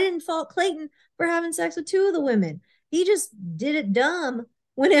women. I didn't fault Clayton for having sex with two of the women. He just did it dumb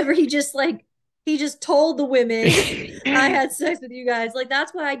whenever he just told the women I had sex with you guys. Like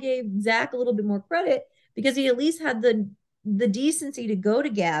that's why I gave Zach a little bit more credit, because he at least had the decency to go to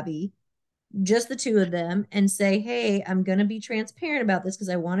Gabby, just the two of them, and say, hey, I'm gonna be transparent about this because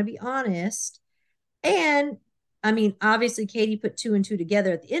I want to be honest. And I mean, obviously, Katie put two and two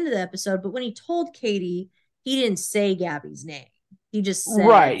together at the end of the episode, but when he told Katie, he didn't say Gabby's name. He just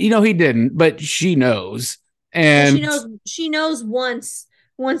right. said, He didn't, but she knows. well, And she knows once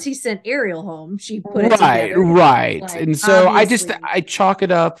he sent Ariel home, she put it right, together. right. Like, And so obviously. I chalk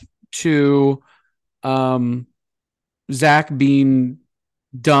it up to um Zach being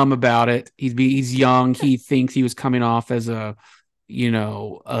dumb about it. He's young. He thinks he was coming off as a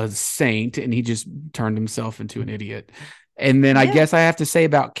saint, and he just turned himself into an idiot. And then I Yeah. guess I have to say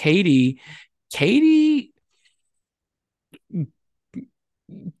about Katie. Katie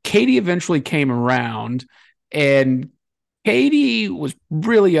eventually came around, and Katie was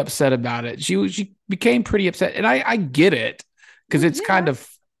really upset about it. She became pretty upset, and I get it, because Well, it's kind yeah. of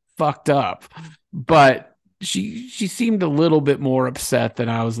fucked up. But she seemed a little bit more upset than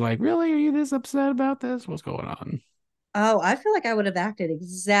I was like, really? Are you this upset about this? What's going on? Oh, I feel like I would have acted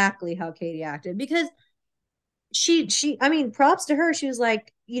exactly how Katie acted because I mean, props to her. She was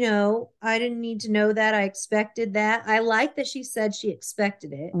like, I didn't need to know that. I expected that. I like that she said she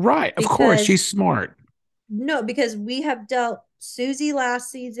expected it Right. Of course, because she's smart. no, because we have dealt Susie last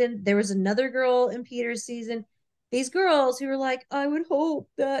season. There was another girl in Peter's season. These girls who were like, I would hope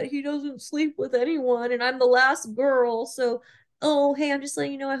that he doesn't sleep with anyone, and I'm the last girl. So, oh, hey, I'm just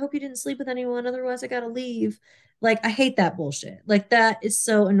letting you know, I hope you didn't sleep with anyone. Otherwise, I gotta leave. Like, I hate that bullshit. Like, that is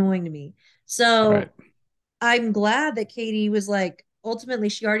so annoying to me. Right. So I'm glad that Katie was like, ultimately,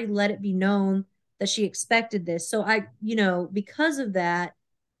 she already let it be known that she expected this. So because of that,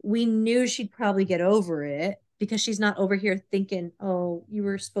 we knew she'd probably get over it because she's not over here thinking, oh, you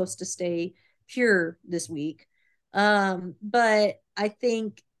were supposed to stay pure this week. But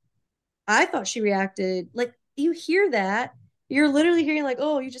I thought she reacted like you hear that. You're literally hearing like,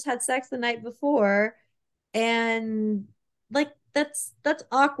 oh, you just had sex the night before and like that's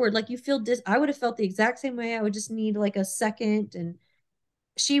awkward, like you feel I would have felt the exact same way. I would just need like a second, and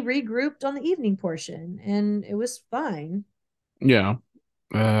she regrouped on the evening portion and it was fine. Yeah.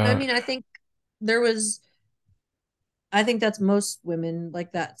 I Uh, mean, there was I think that's most women,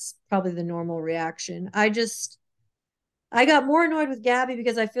 like that's probably the normal reaction. I got more annoyed with Gabby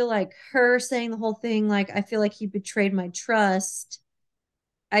because I feel like her saying the whole thing like I feel like he betrayed my trust.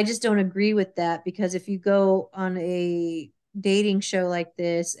 I just don't agree with that because if you go on a dating show like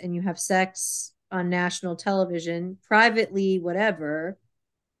this and you have sex on national television, privately, whatever,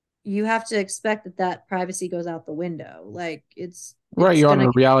 you have to expect that that privacy goes out the window. Like right. it's You're on gonna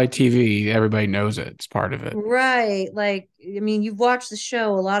a reality TV. Everybody knows it. It's part of it. right. Like I mean, you've watched the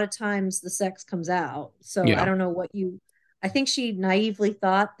show. A lot of times the sex comes out. So I Yeah. don't know what you. I think she naively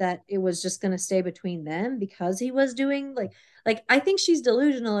thought that it was just going to stay between them because he was doing like I think she's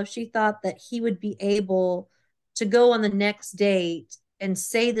delusional if she thought that he would be able to go on the next date and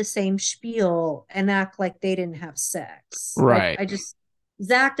say the same spiel and act like they didn't have sex. Like Right.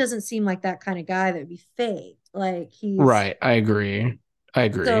 Zach doesn't seem like that kind of guy that would be fake. Like he's Right. I agree. I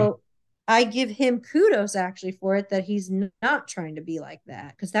agree. so I give him kudos actually for it that he's not trying to be like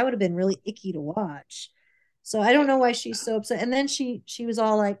that because that would have been really icky to watch. So I don't know why she's so upset. And then she was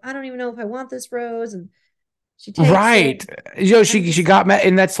all like, I don't even know if I want this rose, and she takes it. Right. I'm She just got mad,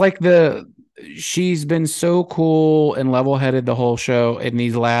 and that's like she's been so cool and level headed the whole show. In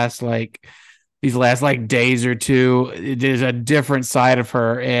these last like days or two, there's a different side of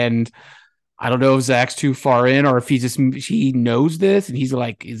her, and I don't know if Zach's too far in or if he knows this and he's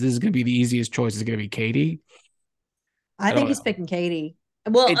like, is this going to be the easiest choice? Is it going to be Katie? I I think don't he's know. picking Katie.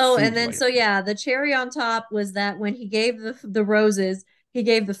 Well, It oh, and seems then like so yeah, the cherry on top was that when he gave the roses, he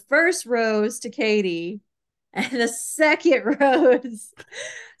gave the first rose to Katie and the second rose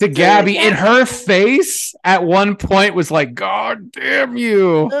to to Gabby in her Gabby. face at one point was like, God damn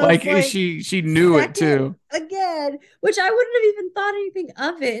you. I Like was like, she knew it second too. again, which I wouldn't have even thought anything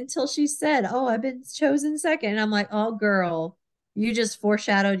of it until she said, oh, I've been chosen second. And I'm like, oh, girl, you just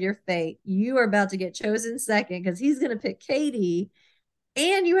foreshadowed your fate. You are about to get chosen second because he's going to pick Katie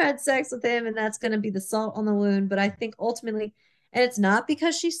and you had sex with him, and that's going to be the salt on the wound. But I think ultimately, and it's not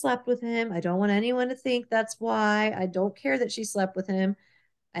because she slept with him. I don't want anyone to think that's why. I don't care that she slept with him.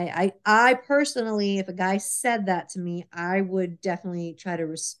 I personally, if a guy said that to me, I would definitely try to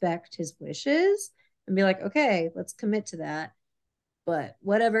respect his wishes and be like, okay, let's commit to that. But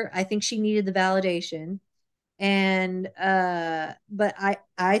whatever, I think she needed the validation. And but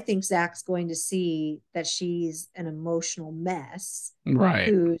I think Zach's going to see that she's an emotional mess Right.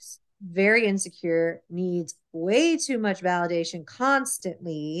 who's very insecure, needs way too much validation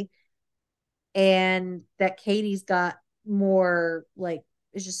constantly, and that Katie's got more like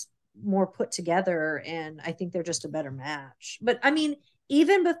is just more put together, and I think they're just a better match. But I mean,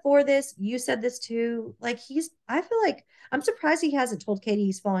 even before this, you said this too, like I feel like I'm surprised he hasn't told Katie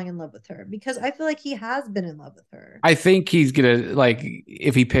he's falling in love with her because I feel like he has been in love with her. I think he's gonna like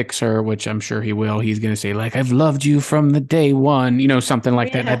if he picks her, which I'm sure he will, he's gonna say, like, I've loved you from the day one, something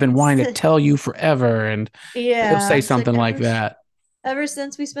like that. I've Yeah. been wanting to tell you forever. And he'll say Yeah, it's like something like that. ever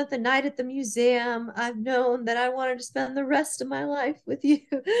since we spent the night at the museum, I've known that I wanted to spend the rest of my life with you.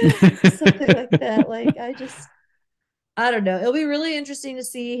 Something like that. Like I don't know. It'll be really interesting to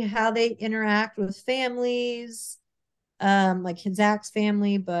see how they interact with families, like Zach's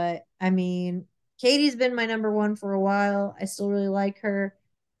family. But I mean, Katie's been my number one for a while. I still really like her.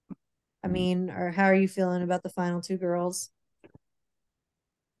 I mean, or how are you feeling about the final two girls?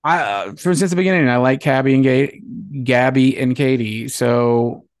 Since the beginning, I like Gabby and Katie.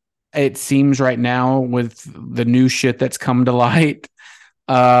 So it seems right now with the new shit that's come to light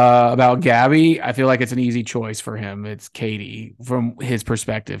about Gabby, I feel like it's an easy choice for him. It's Katie from his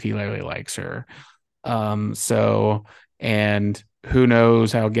perspective. He literally likes her. So, and who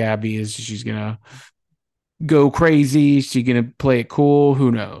knows how Gabby is? She's gonna go crazy. She's gonna play it cool.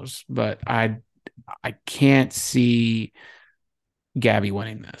 Who knows? But I can't see Gabby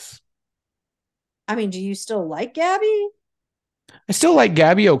winning this. I mean, do you still like Gabby? I still like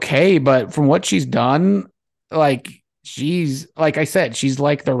Gabby okay, but from what she's done, like she's like I said, she's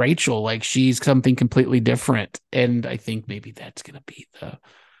like the Rachel, like she's something completely different. And I think maybe that's gonna be the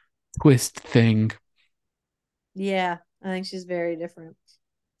twist thing. Yeah, I think she's very different.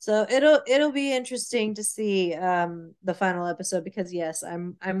 So it'll be interesting to see the final episode because yes,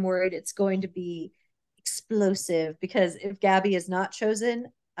 I'm worried it's going to be explosive because if Gabby is not chosen,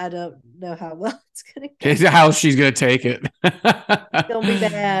 I don't know how well it's gonna go. How she's gonna take it. It's gonna be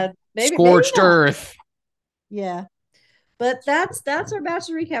bad. Maybe Scorched not. earth. Yeah. But that's our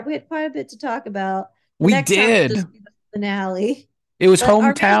Bachelor recap. We had quite a bit to talk about. The We next time will did. just be the finale. It was But our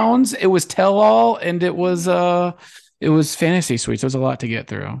main hometowns, it was tell all, and it was fantasy suites. It was a lot to get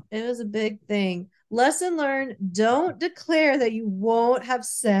through. it was a big thing. Lesson learned, don't declare that you won't have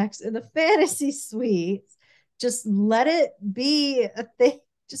sex in the fantasy suites. Just let it be a thing.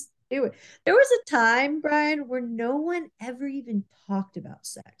 Just do it. There was a time, Brian, where no one ever even talked about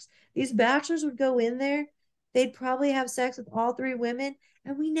sex. These bachelors would go in there, they'd probably have sex with all three women,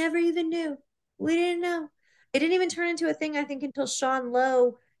 and we never even knew. We didn't know. It didn't even turn into a thing, I think, until Sean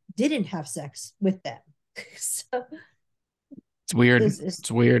Lowe didn't have sex with them. So It's weird. it's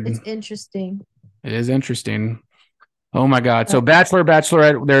It's weird. it's interesting. It is interesting. Oh my God. So Uh, Bachelor,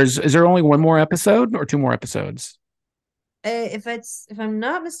 Bachelorette, is there only one more episode or two more episodes? if I'm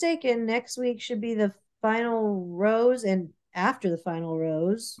not mistaken, next week should be the final rose, and after the final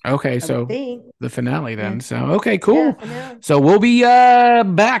rose, Okay, I would so think. the finale Yeah, then. So okay, yeah, cool. finale. So we'll be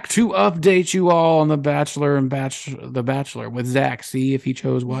back to update you all on the Bachelor and the Bachelor with Zach. See if he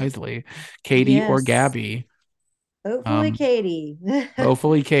chose wisely, Katie or Yes, Gabby. hopefully Um, Katie.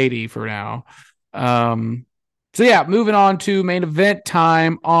 Hopefully Katie for now. Um, so yeah, moving on to main event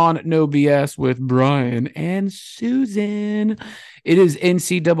time on No BS with Brian and Susan. It is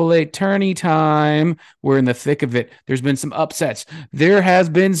NCAA tourney time. We're in the thick of it. There's been some upsets. There has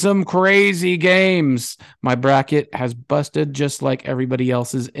been some crazy games. My bracket has busted just like everybody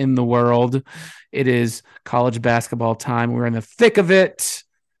else's in the world. It is college basketball time. We're in the thick of it.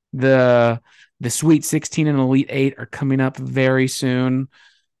 The Sweet 16 and Elite 8 are coming up very soon.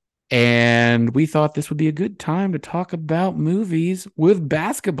 And we thought this would be a good time to talk about movies with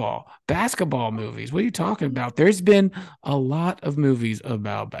basketball movies. What are you talking about? There's been a lot of movies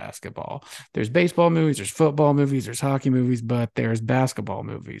about basketball. There's baseball movies, there's football movies, there's hockey movies, but there's basketball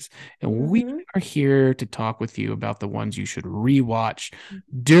movies. And we Hmm. are here to talk with you about the ones you should rewatch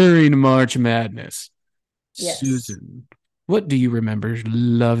during March Madness. Yes. Susan, what do you remember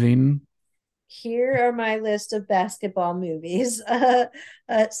loving? Here are my list of basketball movies.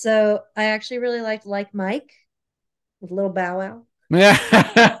 So I actually really liked Like Mike with Little Bow Wow.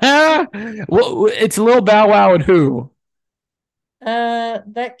 Yeah. Well, it's Lil Bow Wow and who?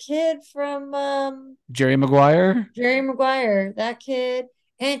 That kid from Jerry Maguire? Jerry Maguire, that kid.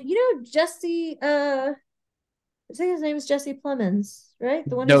 And Jesse, I think his name is Jesse Plemons, right?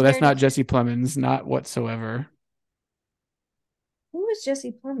 The one No, who's that's married to not Jesse Plemons, not whatsoever. who is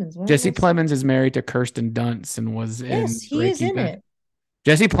Jesse Plemons? Why is Jesse that so? Plemons is married to Kirsten Dunst and was Yes, in he is Breaking in Bad. it.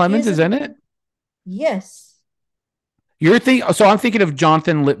 Jesse He Plemons is is in in it. it? Yes. You're thinking, so I'm thinking of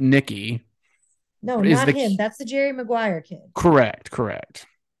Jonathan Lipnicki. No, Is not the him. That's the Jerry Maguire kid. correct.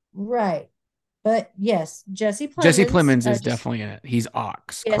 Right. But yes, Jesse Jesse Plemons. Plemons is Just definitely in it. He's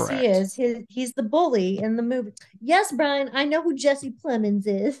Ox, yes, he correct. is. He's the bully in the movie. Yes, Brian, I know who Jesse Plemons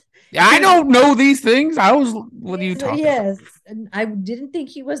is. I don't know these things. What are you talking about? Yes, and I didn't think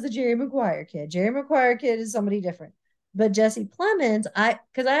he was the Jerry Maguire kid. Jerry Maguire kid is somebody different. But Jesse Plemons,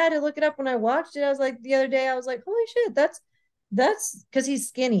 because I had to look it up when I watched it. I was like the other day, I was like, holy shit, that's because he's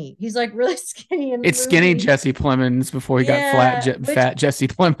skinny. He's like really skinny in the It's skinny movie. Jesse Plemons before he got Yeah, which fat Jesse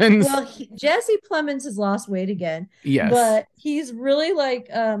Plemons. well, Jesse Plemons has lost weight again, Yes. but he's really like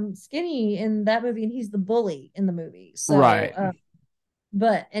skinny in that movie, and he's the bully in the movie. So Right.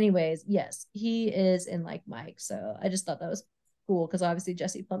 but anyways, yes, he is in Like Mike. So I just thought that was cool because obviously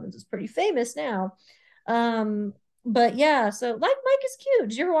Jesse Plemons is pretty famous now. Um, but yeah, so Like Mike is cute.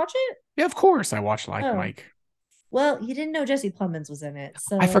 Did you ever watch it? Yeah, of course I watched Like Oh, Mike. well, you didn't know Jesse Plemons was in it.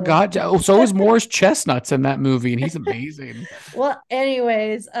 I So forgot. Oh, so is Morris Chestnuts in that movie, and he's amazing. well,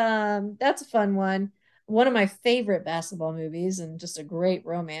 anyways, that's a fun one. one of my favorite basketball movies and just a great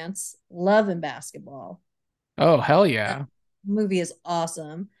romance, Love and Basketball. Oh, hell That yeah. movie is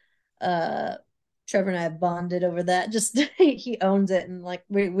awesome. Uh Trevor and I have bonded over that. Just he owns it, and like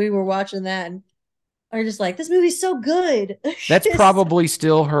we were watching that and are just like, this movie's so good. That's It's probably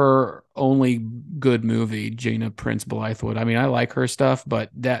still her only good movie, Gina Prince Bythewood. I mean, I like her stuff, but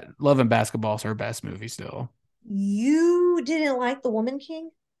that Love and Basketball is her best movie still. You didn't like The Woman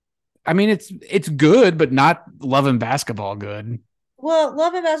King? I mean, it's good, but not Love and Basketball good. Well,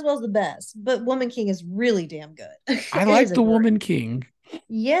 Love and Basketball is the best, but Woman King is really damn good. I It like is a The great. Woman King.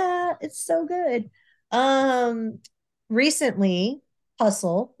 Yeah, it's so good. Um, Recently,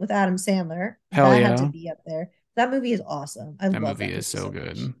 Hustle with Adam Sandler, Hell that had to yeah. be up there. That movie is awesome. I That love movie that is movie so so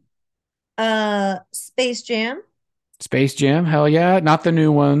much. good. Space Jam. Space Jam, hell yeah. Not the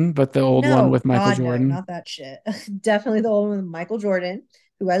new one, but the old one No, with Michael God, no, Jordan. not that shit. Definitely the old one with Michael Jordan,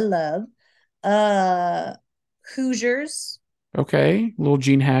 who I love. Uh, Hoosiers. Okay. Little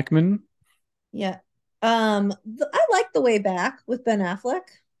Gene Hackman. Yeah. I like The Way Back with Ben Affleck.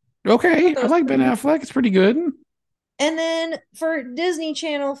 I thought Okay. that I was like Ben pretty good. Affleck. It's pretty good. And then for Disney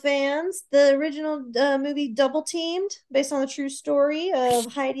Channel fans, the original movie Double Teamed, based on the true story of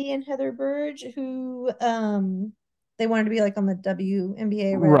Heidi and Heather Burge, who they wanted to be like on the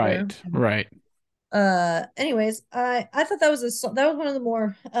WNBA or whatever. Right. Right. Anyways, I thought that was one of the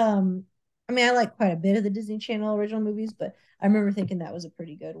more I mean, I like quite a bit of the Disney Channel original movies, but I remember thinking that was a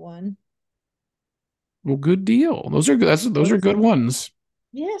pretty good one. Well, good deal. Those are good. Those are What's good ones.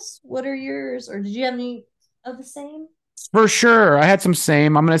 Yes, what are yours? Or did you have any of the same? For sure. I had some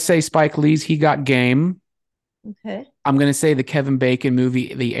same. I'm going to say Spike Lee's He Got Game. Okay. I'm going to say the Kevin Bacon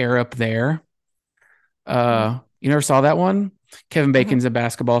movie, The Air Up There. Mm. You never saw that one? Kevin Uh-huh. Bacon's a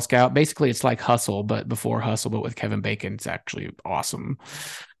basketball scout. Basically, it's like Hustle, but before Hustle, but with Kevin Bacon. It's actually awesome.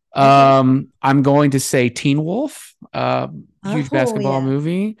 Okay. I'm going to say Teen Wolf, huge Oh basketball yeah.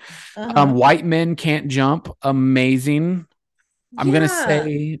 movie. Uh-huh. White Men Can't Jump, amazing. I'm gonna Yeah.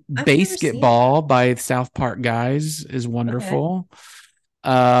 say I've never seen that. Basketball by South Park Guys is Okay. wonderful.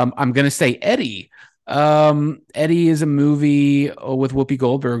 I'm gonna say Eddie. Eddie is a movie with Whoopi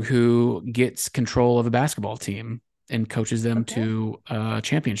Goldberg who gets control of a basketball team and coaches them Okay. to a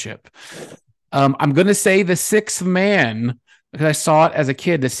championship. I'm gonna say The Sixth Man because I saw it as a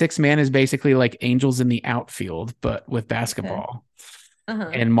kid. The Sixth Man is basically like Angels in the Outfield, but with Okay. basketball Uh-huh.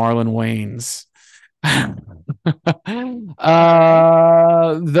 and Marlon Wayans. Okay.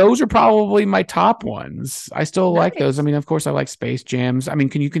 Those are probably my top ones. I still like those. I Nice. mean, of course, I like Space Jams. I mean,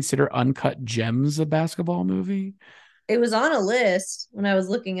 can you consider Uncut Gems a basketball movie? It was on a list when I was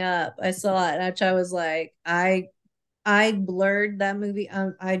looking up. I saw it, and I was like, I blurred that movie.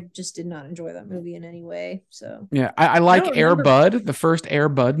 I just did not enjoy that movie in any way. So Yeah, I I like don't Air remember. Bud, the first Air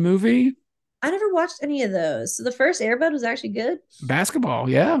Bud movie. I never watched any of those. So the first Airbud was actually good. Basketball,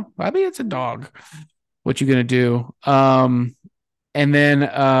 yeah. I mean, it's a dog. What you gonna do? And then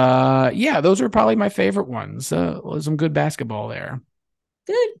yeah, those are probably my favorite ones. Some good basketball there.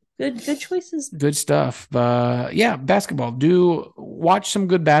 Good, good choices. Good stuff. Yeah, basketball. Do watch some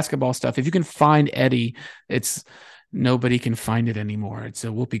good basketball stuff. If you can find Eddie, it's nobody can find it anymore. It's a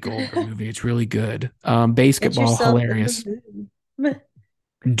Whoopi Goldberg movie. It's really good. Get Basketball, yourself in the hilarious. mood.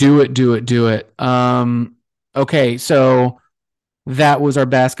 Do it, do it, do it. Okay, so that was our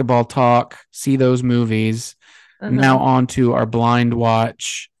basketball talk. See those movies. Now Uh-huh. on to our blind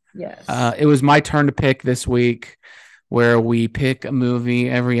watch. Yes. It was my turn to pick this week, where we pick a movie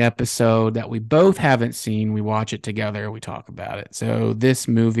every episode that we both haven't seen. We watch it together. We talk about it. So this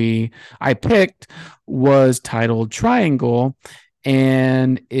movie I picked was titled Triangle,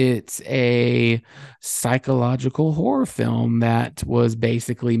 and it's a psychological horror film that was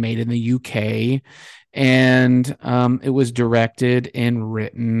basically made in the UK. And it was directed and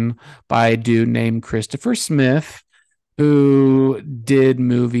written by a dude named Christopher Smith, who did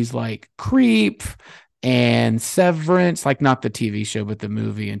movies like Creep and Severance, like not the TV show, but the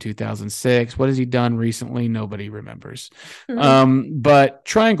movie in 2006. What has he done recently? Nobody remembers. But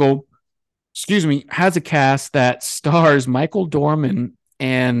Triangle, excuse me, has a cast that stars Michael Dorman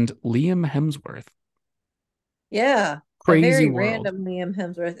and Liam Hemsworth. Yeah. A Crazy very world. random Liam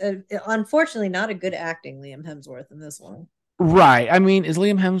Hemsworth. Unfortunately, not a good acting Liam Hemsworth in this one. Right. I mean, is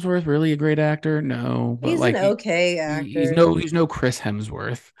Liam Hemsworth really a great actor? No, but He's an like okay he's actor. no Chris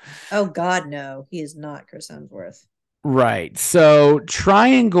Hemsworth. Oh God, no, he is not Chris Hemsworth. Right. So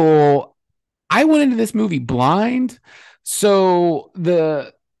Triangle, I went into this movie blind. So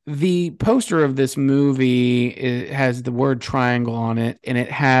the poster of this movie, it has the word triangle on it, and it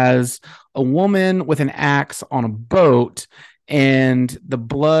has a woman with an axe on a boat, and the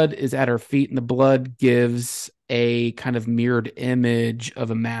blood is at her feet, and the blood gives a kind of mirrored image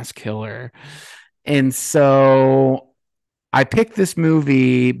of a mass killer. And so I picked this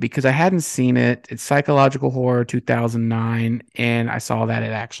movie because I hadn't seen it. It's psychological horror 2009, and I saw that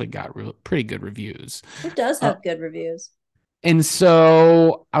it actually got pretty good reviews. It does Uh, have good reviews. and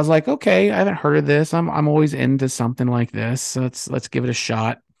so I was like, okay, I haven't heard of this. I'm always into something like this. So let's give it a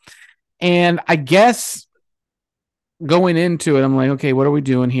shot. And I guess going into it, I'm like, okay, what are we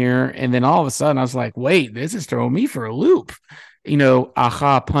doing here? And then all of a sudden I was like, wait, this is throwing me for a loop.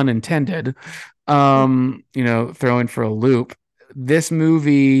 Aha, pun intended. Throwing for a loop. This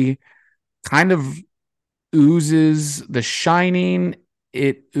movie kind of oozes The Shining.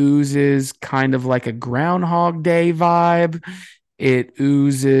 It oozes kind of like a Groundhog Day vibe. It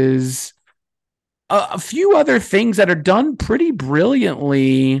oozes a few other things that are done pretty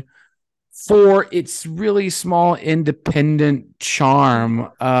brilliantly for its really small independent charm.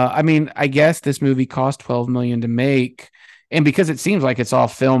 I mean, I guess this movie cost 12 million to make, and because it seems like it's all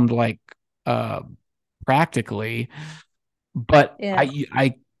filmed like uh practically, but Yeah.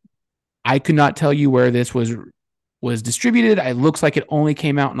 I could not tell you where this was distributed. It looks like it only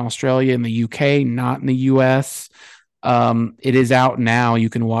came out in Australia and the UK, not in the US. It is out now. You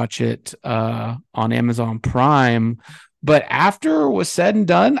can watch it on Amazon Prime. But after it was said and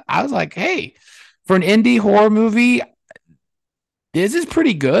done, I was like, hey, for an indie horror movie, this is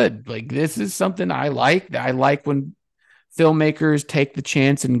pretty good. Like, this is something I like. I like when filmmakers take the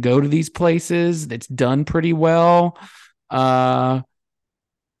chance and go to these places. It's done pretty well. Uh,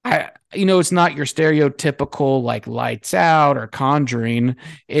 it's not your stereotypical like Lights Out or Conjuring.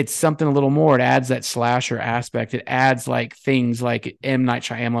 It's something a little more. It adds that slasher aspect. It adds like things like M. Night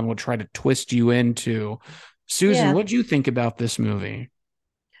Shyamalan would try to twist you into. Susan, Yeah. what do you think about this movie?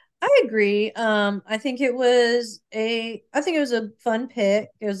 I agree. I think it was a fun pick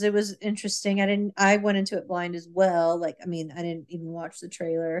because it was interesting. I went into it blind as well. Like, I mean, I didn't even watch the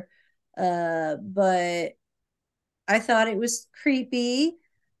trailer. But I thought it was creepy.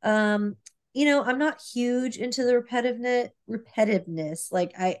 Um, I'm not huge into the repetitiveness.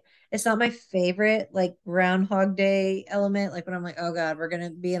 It's not my favorite like Groundhog Day element. Like when I'm like, oh God, we're gonna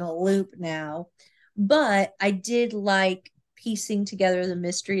be in a loop now. But I did like piecing together the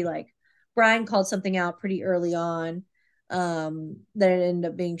mystery. Like Brian called something out pretty early on, that it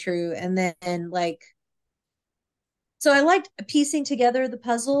ended up being true. And then like so I liked piecing together the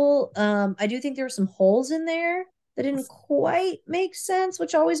puzzle. I do think there were some holes in there that didn't quite make sense,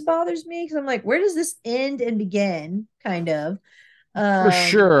 which always bothers me because I'm like, where does this end and begin? Kind of. For Um,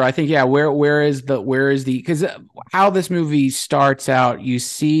 sure. I think, yeah, where is the because how this movie starts out, you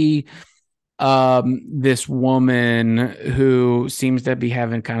see this woman who seems to be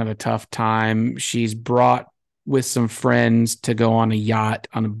having kind of a tough time. She's brought with some friends to go on a yacht,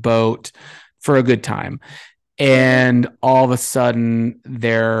 on a boat for a good time. mhm, And all of a sudden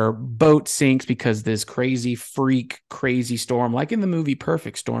their boat sinks because this crazy storm, like in the movie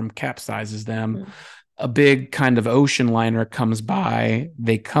Perfect Storm, capsizes them. mhm, A big kind of ocean liner comes by,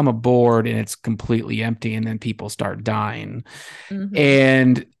 they come aboard and it's completely empty, and then people start dying. mhm,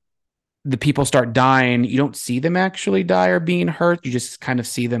 And the people start dying, you don't see them actually die or being hurt. You just kind of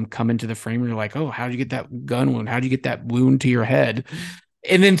see them come into the frame. And you're like, oh, how'd you get that gun wound? How'd you get that wound to your head?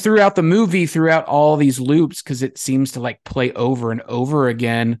 And then throughout the movie, throughout all these loops, because it seems to like play over and over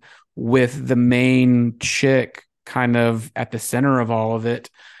again with the main chick kind of at the center of all of it,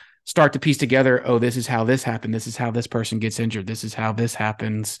 start to piece together, oh, this is how this happened. This is how this person gets injured. This is how this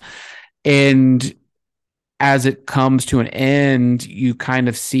happens. And as it comes to an end, you kind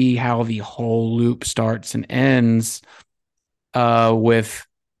of see how the whole loop starts and ends with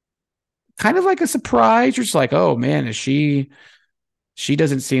kind of like a surprise. You're just like, oh man, is she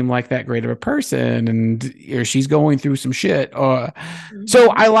doesn't seem like that great of a person, and or she's going through some shit. So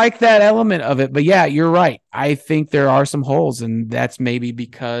mhm. I like that element of it. But yeah, you're right. I think there are some holes, and that's maybe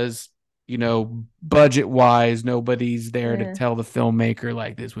because, budget wise, nobody's there to Yeah. tell the filmmaker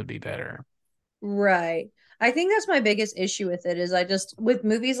like this would be better. Right. I think that's my biggest issue with it is I just with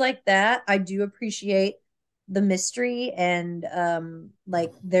movies like that, I do appreciate the mystery and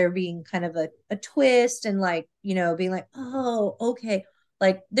like there being kind of a twist and like, being like, oh, okay.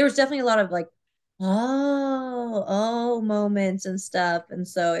 Like there was definitely a lot of like, oh moments and stuff. And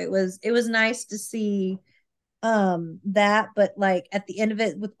so it was nice to see that, but like at the end of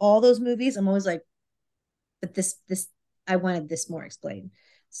it with all those movies, I'm always like, but this I wanted this more explained.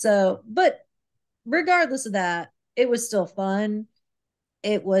 So, but regardless of that, it was still fun.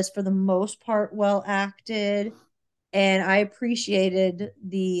 It was for the most part well acted, and I appreciated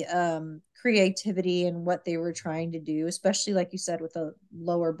the creativity and what they were trying to do, especially like you said with a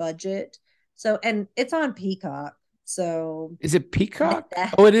lower budget. So, and it's on Peacock. So Is it Peacock?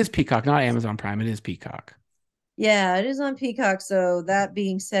 that, Oh, it is Peacock, not Amazon Prime. It is Peacock. yeah, it is on Peacock. So that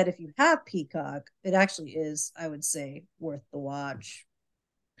being said, if you have Peacock, it actually is, I would say, worth the watch.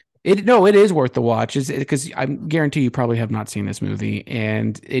 It is worth the watch, is because I guarantee you probably have not seen this movie,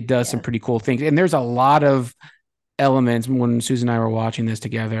 and it does some Yeah. pretty cool things. And there's a lot of elements when Susan and I were watching this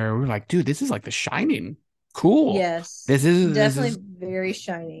together. We were like, dude, this is like The Shining. Cool. Yes. This is Definitely very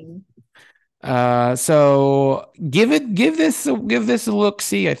shining. So give this a look.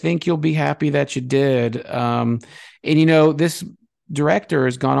 See, I think you'll be happy that you did. And you know, this director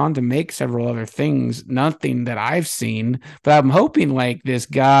has gone on to make several other things, nothing that I've seen, but I'm hoping like this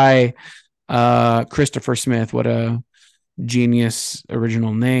guy, Christopher Smith, what a genius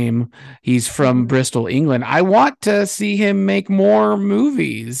original name. He's from Bristol, England. I want to see him make more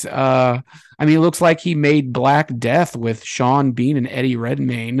movies. I mean, it looks like he made Black Death with Sean Bean and Eddie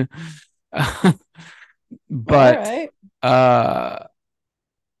Redmayne. But right.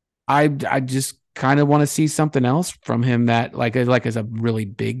 I just kind of want to see something else from him that like is a really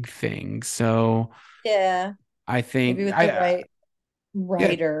big thing. So yeah, I think maybe with the right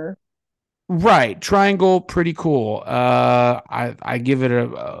writer. Yeah, right. Triangle, pretty cool. I give it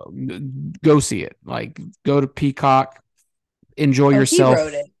a go see it. Like go to Peacock, enjoy yourself. He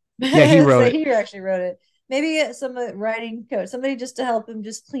wrote it. Yeah, he wrote it. He actually wrote it. Maybe get some writing coach, somebody just to help him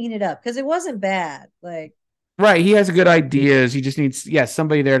just clean it up because it wasn't bad. Like, right, he has good ideas. He just needs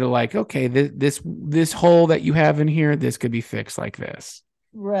somebody there to like, okay, this hole that you have in here, this could be fixed like this.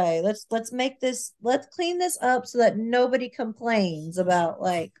 Right. Let's clean this up so that nobody complains about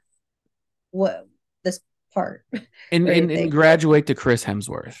like what this part. And graduate to Chris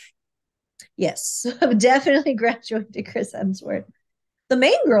Hemsworth. Yes, definitely graduate to Chris Hemsworth. The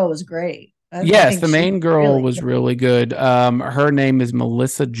main girl was great. Yes, the main girl was really good. Her name is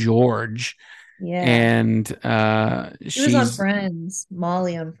Melissa George. Yeah. And she was on Friends,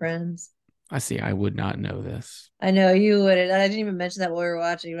 Molly on Friends. I see. I would not know this. I know you wouldn't. I didn't even mention that while we were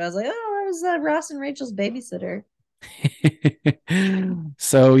watching, but I was like, oh, that was Ross and Rachel's babysitter.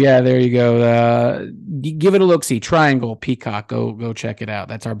 So yeah, there you go. Give it a look. See Triangle, Peacock. Go check it out.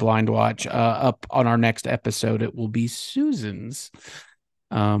 That's our blind watch. Up on our next episode, it will be Susan's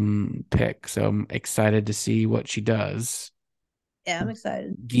pick. So I'm excited to see what she does. Yeah, I'm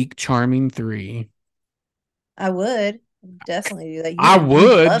excited. Geek Charming 3. I would definitely do that. I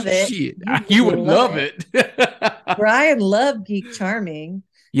would love it. Shit. You would love it. Brian loved Geek Charming.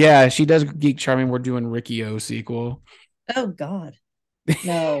 Yeah, she does Geek Charming. We're doing Ricky O sequel. Oh God,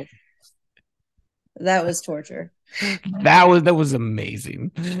 no, that was torture. That was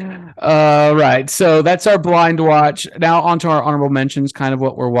amazing. Right, so that's our blind watch. Now on to our honorable mentions, kind of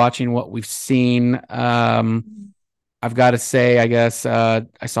what we're watching, what we've seen. I've got to say, I guess I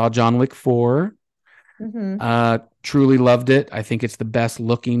saw John Wick 4. Truly loved it. I think it's the best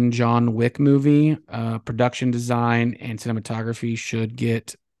looking John Wick movie. Production design and cinematography should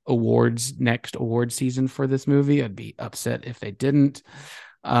get awards next award season for this movie. I'd be upset if they didn't.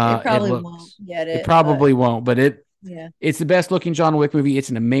 They probably won't get it. It probably won't, but yeah, it's the best looking John Wick movie. It's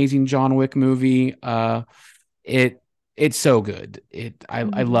an amazing John Wick movie. It's so good. I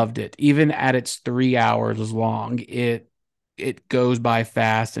loved it. Even at its 3 hours long, it goes by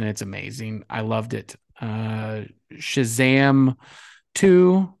fast and it's amazing. I loved it. Shazam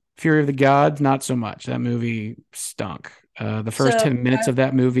 2, Fury of the Gods, not so much. That movie stunk. The first 10 minutes of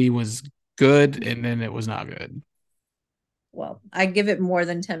that movie was good, and then it was not good. Well, I give it more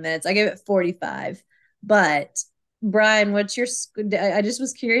than 10 minutes. I give it 45. But Brian, what's your? I just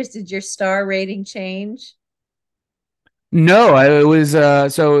was curious. Did your star rating change? No, it was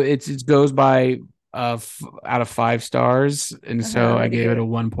so it goes by out of 5 stars, and so I gave it a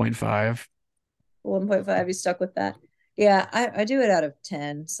 1.5. 1.5. You stuck with that? Yeah, I do it out of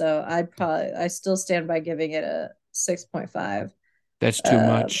 10. So I still stand by giving it a 6.5. That's too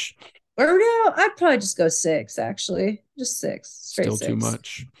much. Or no, I'd probably just go 6, actually. Just 6. Still 6. Too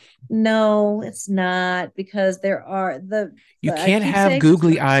much. No, it's not, because you can't have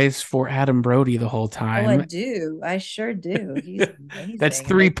googly eyes for Adam Brody the whole time. Oh, I do. I sure do. He's amazing. That's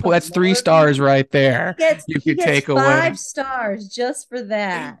 3 stars right there. You could take 5 stars just for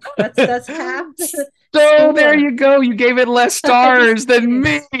that. That's half. So there you go. You gave it less stars than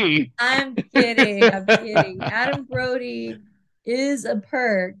me. I'm kidding. Adam Brody is a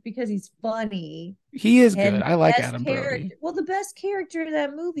perk because he's funny. He is good. I like Adam Brody. Well, the best character in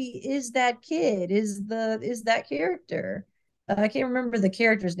that movie is that kid. Is that character. I can't remember the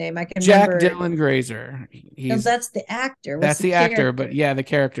character's name. I can Jack remember. Dylan Grazer. No, He's that's the actor. What's That's the the actor, but character? yeah, the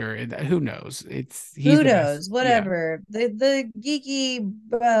character. Who knows? He's Who the best. knows? Yeah, Whatever. The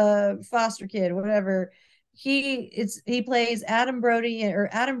geeky foster kid, whatever. He plays Adam Brody, or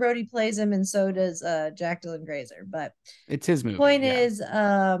Adam Brody plays him, and so does Jack Dylan Grazer. But it's his movie. point Yeah, is,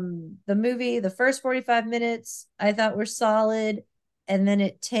 the movie, the first 45 minutes I thought were solid, and then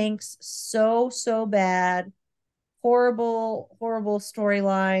it tanks so bad. Horrible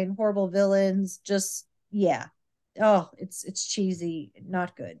storyline, horrible villains, just yeah. Oh, it's cheesy,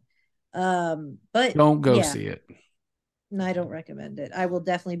 not good. But don't go yeah, see it. I don't recommend it. I will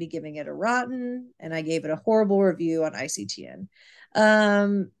definitely be giving it a rotten, and I gave it a horrible review on ICTN.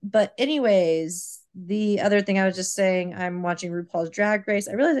 But anyways, the other thing I was just saying, I'm watching RuPaul's Drag Race.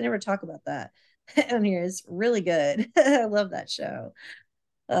 I realized I never talk about that on here. It's really good. I love that show.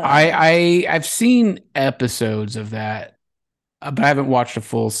 I've seen episodes of that, but I haven't watched a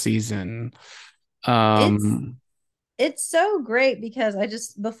full season. It's Um, it's so great because I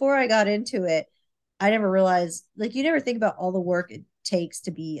just, before I got into it, I never realized, like, you never think about all the work it takes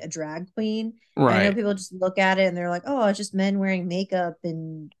to be a drag queen. And I know right, people just look at it and they're like, oh, it's just men wearing makeup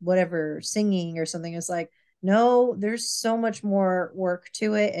and whatever, singing or something. It's like, no, there's so much more work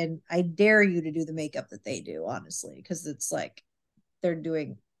to it. And I dare you to do the makeup that they do, honestly, because it's like they're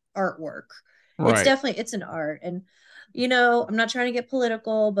doing artwork. It's right. definitely, it's an art. And I'm not trying to get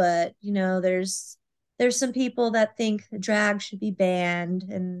political, but there's some people that think drag should be banned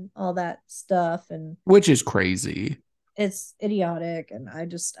and all that stuff, and Which is crazy. it's idiotic. And I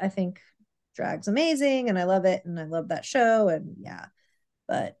think drag's amazing, and I love it, and I love that show, and yeah.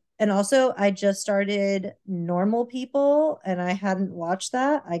 But and also, I just started Normal People, and I hadn't watched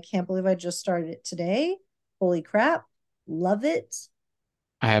that. I can't believe I just started it today. Holy crap. Love it.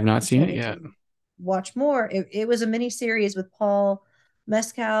 I have not I seen can't it wait yet. to watch more. It was a mini series with Paul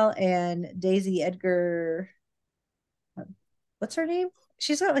Mescal and Daisy Edgar. What's her name?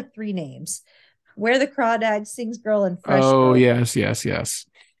 She's got like three names. Where the Crawdad Sings Girl and Fresh Oh Girl. yes, yes, yes.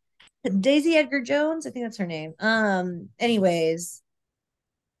 Daisy Edgar Jones, I think that's her name. Anyways,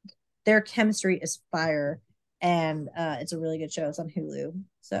 their chemistry is fire, and it's a really good show. It's on Hulu.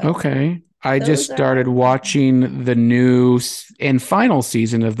 So Okay. I just those are started watching the new and final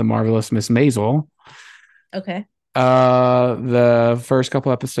season of The Marvelous Miss Maisel. okay. The first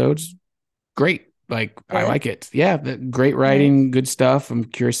couple episodes, great. Like I Good. like it. Yeah, great Nice. writing, good stuff. I'm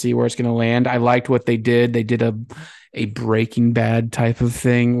curious to see where it's going to land. I liked what they did. They did a Breaking Bad type of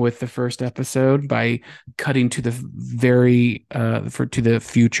thing with the first episode by cutting to the to the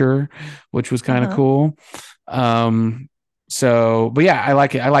future, which was kind of Uh-huh. cool. Um, but yeah, I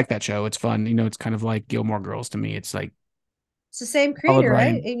like it. I like that show. It's fun. It's kind of like Gilmore Girls to me. It's like It's the same solid creator,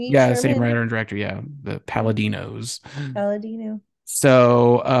 right? writing. Amy Yeah, same Sherman writer and director. Yeah, the Paladinos. Palladino.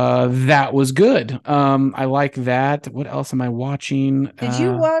 So that was good. I like that. What else am I watching? Did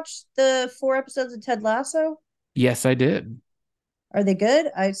you watch the 4 episodes of Ted Lasso? Yes, I did. Are they good?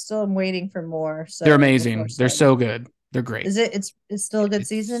 I still am waiting for more. They're So before amazing. They're so starting, good. They're great. is it's still a good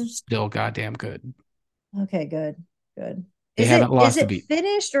season? It's still goddamn good. Okay, good, good. They Is haven't is lost a it beat.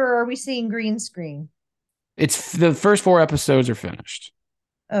 finished, or are we seeing green screen? It's the first 4 episodes are finished.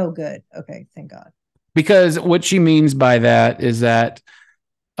 Oh, good. Okay, thank God. Because what she means by that is that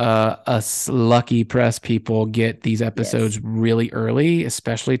us lucky press people get these Yes. episodes really early,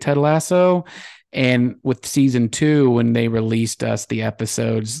 especially Ted Lasso. And with season 2, when they released us the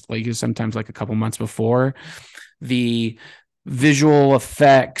episodes, like sometimes like a couple months before, the visual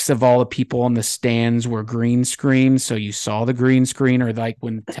effects of all the people on the stands were green screen. So you saw the green screen, or like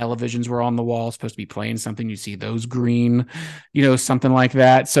when televisions were on the wall, supposed to be playing something, you see those green, something like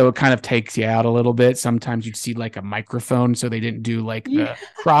that. So it kind of takes you out a little bit. Sometimes you'd see like a microphone. So they didn't do like Yeah. the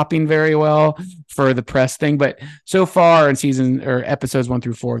cropping very well for the press thing. But so far in season or episodes 1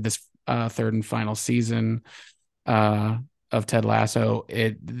 through 4 of this third and final season of Ted Lasso,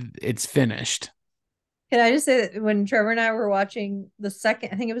 it's finished. Can I just say that when Trevor and I were watching the second,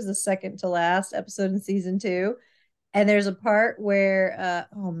 I think it was the second to last episode in season 2, and there's a part where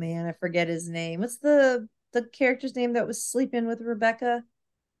oh man, I forget his name. What's the character's name that was sleeping with Rebecca?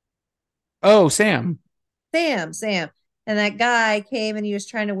 Oh, Sam. Sam. And that guy came and he was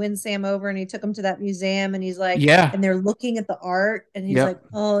trying to win Sam over, and he took him to that museum, and he's like, Yeah. and they're looking at the art, and he's like, Yep.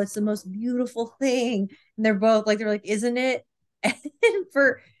 oh, it's the most beautiful thing. And they're like, isn't it? And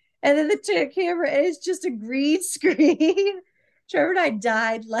for and then the camera is just a green screen. Trevor and I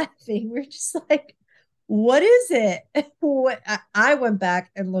died laughing. We're just like, what is it? What I went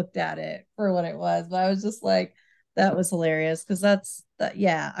back and looked at it for what it was, but I was just like, That was hilarious because that's that.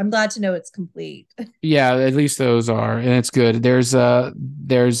 Yeah, I'm glad to know it's complete. Yeah, at least those are, and it's good.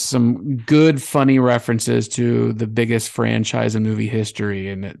 There's some good funny references to the biggest franchise in movie history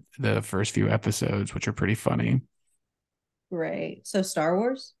in the first few episodes, which are pretty funny. Great. So Star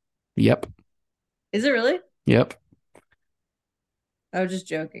Wars? Yep. Is it really? Yep. I was just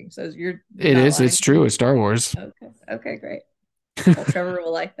joking. So you're It not is. lying. It's true. It's Star Wars. Okay. Okay, great. Well, Trevor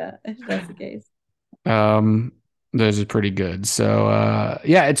will like that if that's the case. Um, those are pretty good. So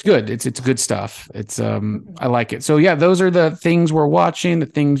yeah, it's good. It's good stuff. It's I like it. So yeah, those are the things we're watching, the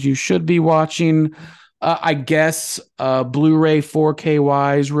things you should be watching. I guess Blu-ray 4K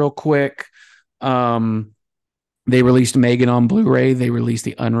wise, real quick. Um, they released Megan on Blu-ray. They released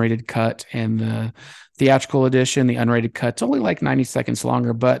the unrated cut and the theatrical edition. The unrated cut's only like 90 seconds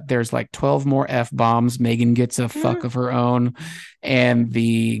longer, but there's like 12 more F-bombs. Megan gets a fuck of her own, and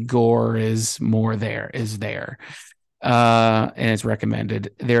the gore is there. And it's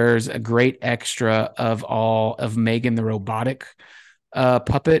recommended. There's a great extra of all of Megan the robotic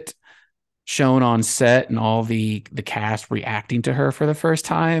puppet shown on set, and all the cast reacting to her for the first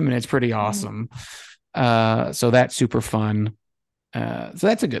time, and it's pretty awesome. So that's super fun. So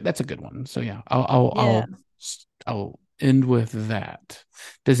that's a good one. So yeah, I'll end with that.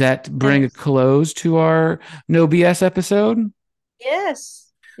 Does that bring a Nice. close to our No BS episode?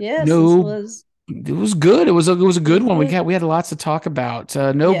 Yes. Yes, this No, was it was good. It was a good one. We good. had lots to talk about.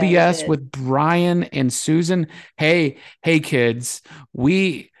 No Yeah, we BS did. with Brian and Susan. Hey kids,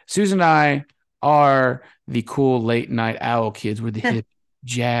 Susan and I are the cool late night owl kids. We're the hip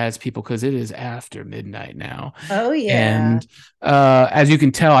jazz people because it is after midnight now. Oh yeah. And as you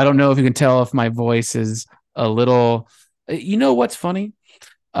can tell, I don't know if you can tell if my voice is a little. You know what's funny?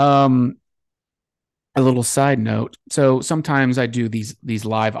 A little side note. So sometimes I do these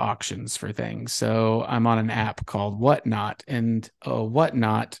live auctions for things. So I'm on an app called Whatnot, and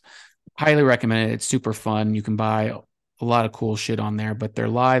Whatnot, highly recommend it. It's super fun. You can buy a lot of cool shit on there, but they're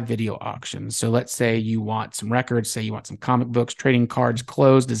live video auctions. So let's say you want some records, say you want some comic books, trading cards,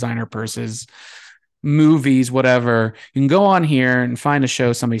 clothes, designer purses, movies, whatever. You can go on here and find a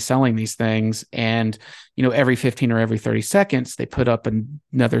show somebody selling these things, and every 15 or every 30 seconds they put up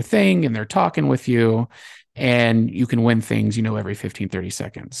another thing and they're talking with you, and you can win things every 15, 30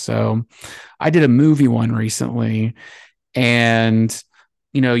 seconds. So I did a movie one recently, and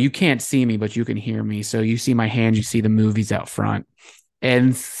you can't see me, but you can hear me. So you see my hands, you see the movies out front.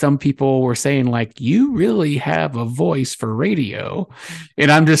 And some people were saying, like, you really have a voice for radio.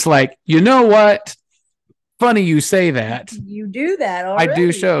 And I'm just like, you know what? Funny you say that. You do that I already.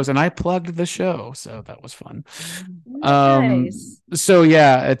 do shows, and I plugged the show, so that was fun. Nice. So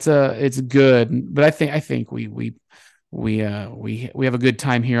yeah, it's good, but I think we have a good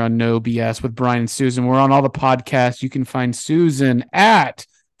time here on No BS with Brian and Susan. We're on all the podcasts. You can find Susan at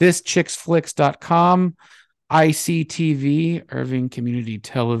thischicksflix.com, ICTV, Irving Community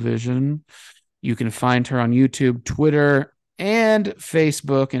Television. You can find her on YouTube, Twitter, and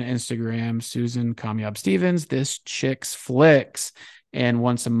Facebook and Instagram. Susan Kamyab Stevens, This Chicks Flicks. And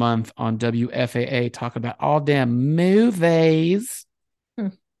once a month on WFAA, talk about all damn movies.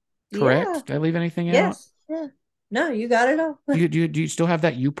 Correct? Yeah. Did I leave anything out? Yes. Yeah. No, you got it all. Do you still have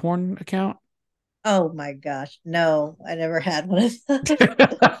that YouPorn account? Oh my gosh. No, I never had one of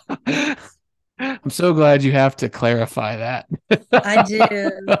those. I'm so glad you have to clarify that. I do.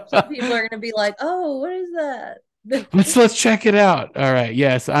 Some people are gonna be like, "Oh, what is that?" Let's check it out. All right.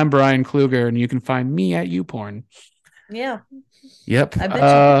 Yes, I'm Brian Kluger, and you can find me at YouPorn. Yeah. Yep. I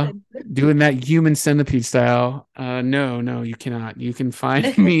bet you could. Doing that human centipede style. No, you cannot. You can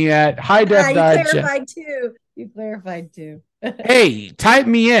find me at High Def You Digest. clarified too. You clarified too. Hey, type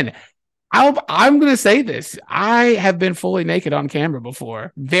me in. I'm going to say this. I have been fully naked on camera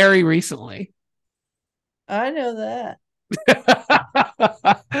before, very recently. I know that.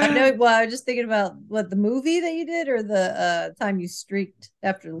 I know. Well, I was just thinking about what the movie that you did, or the time you streaked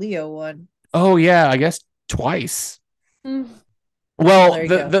after Leo won. Oh yeah, I guess twice. Hmm. Well, There you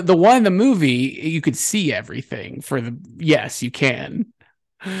go. the one in the movie, you could see everything yes, you can.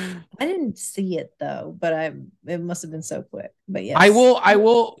 I didn't see it though, but it must have been so quick. But yes, I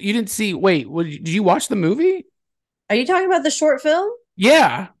will. You didn't see. Wait, did you watch the movie? Are you talking about the short film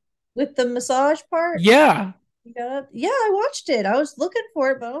Yeah. with the massage part? Yeah. You got it? Yeah, I watched it. I was looking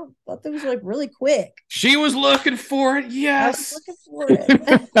for it, but I thought it was like really quick. She was looking for it. Yes. I was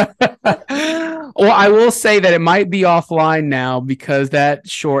looking for it. Well, I will say that it might be offline now because that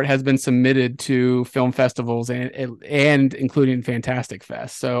short has been submitted to film festivals and including Fantastic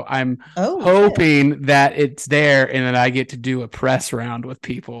Fest. So I'm hoping that it's there and that I get to do a press round with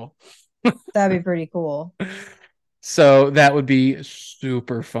people. That'd be pretty cool. So that would be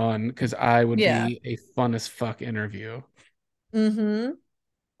super fun because I would Yeah. be a fun as fuck interview.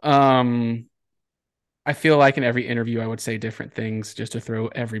 Mm-hmm. Um, I feel like in every interview I would say different things just to throw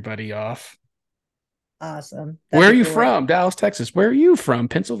everybody off. Awesome. Where That'd are be you cool. from? Dallas, Texas. Where are you from?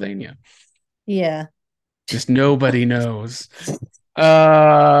 Pennsylvania. Yeah. Just nobody knows.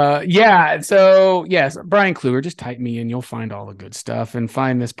 Yeah, so yes, Brian Kluwer, just type me in, you'll find all the good stuff and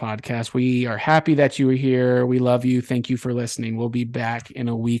find this podcast. We are happy that you were here. We love you. Thank you for listening. We'll be back in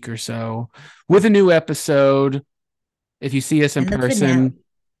a week or so with a new episode. If you see us in And the person, finale.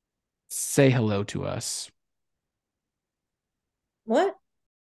 say hello to us. What?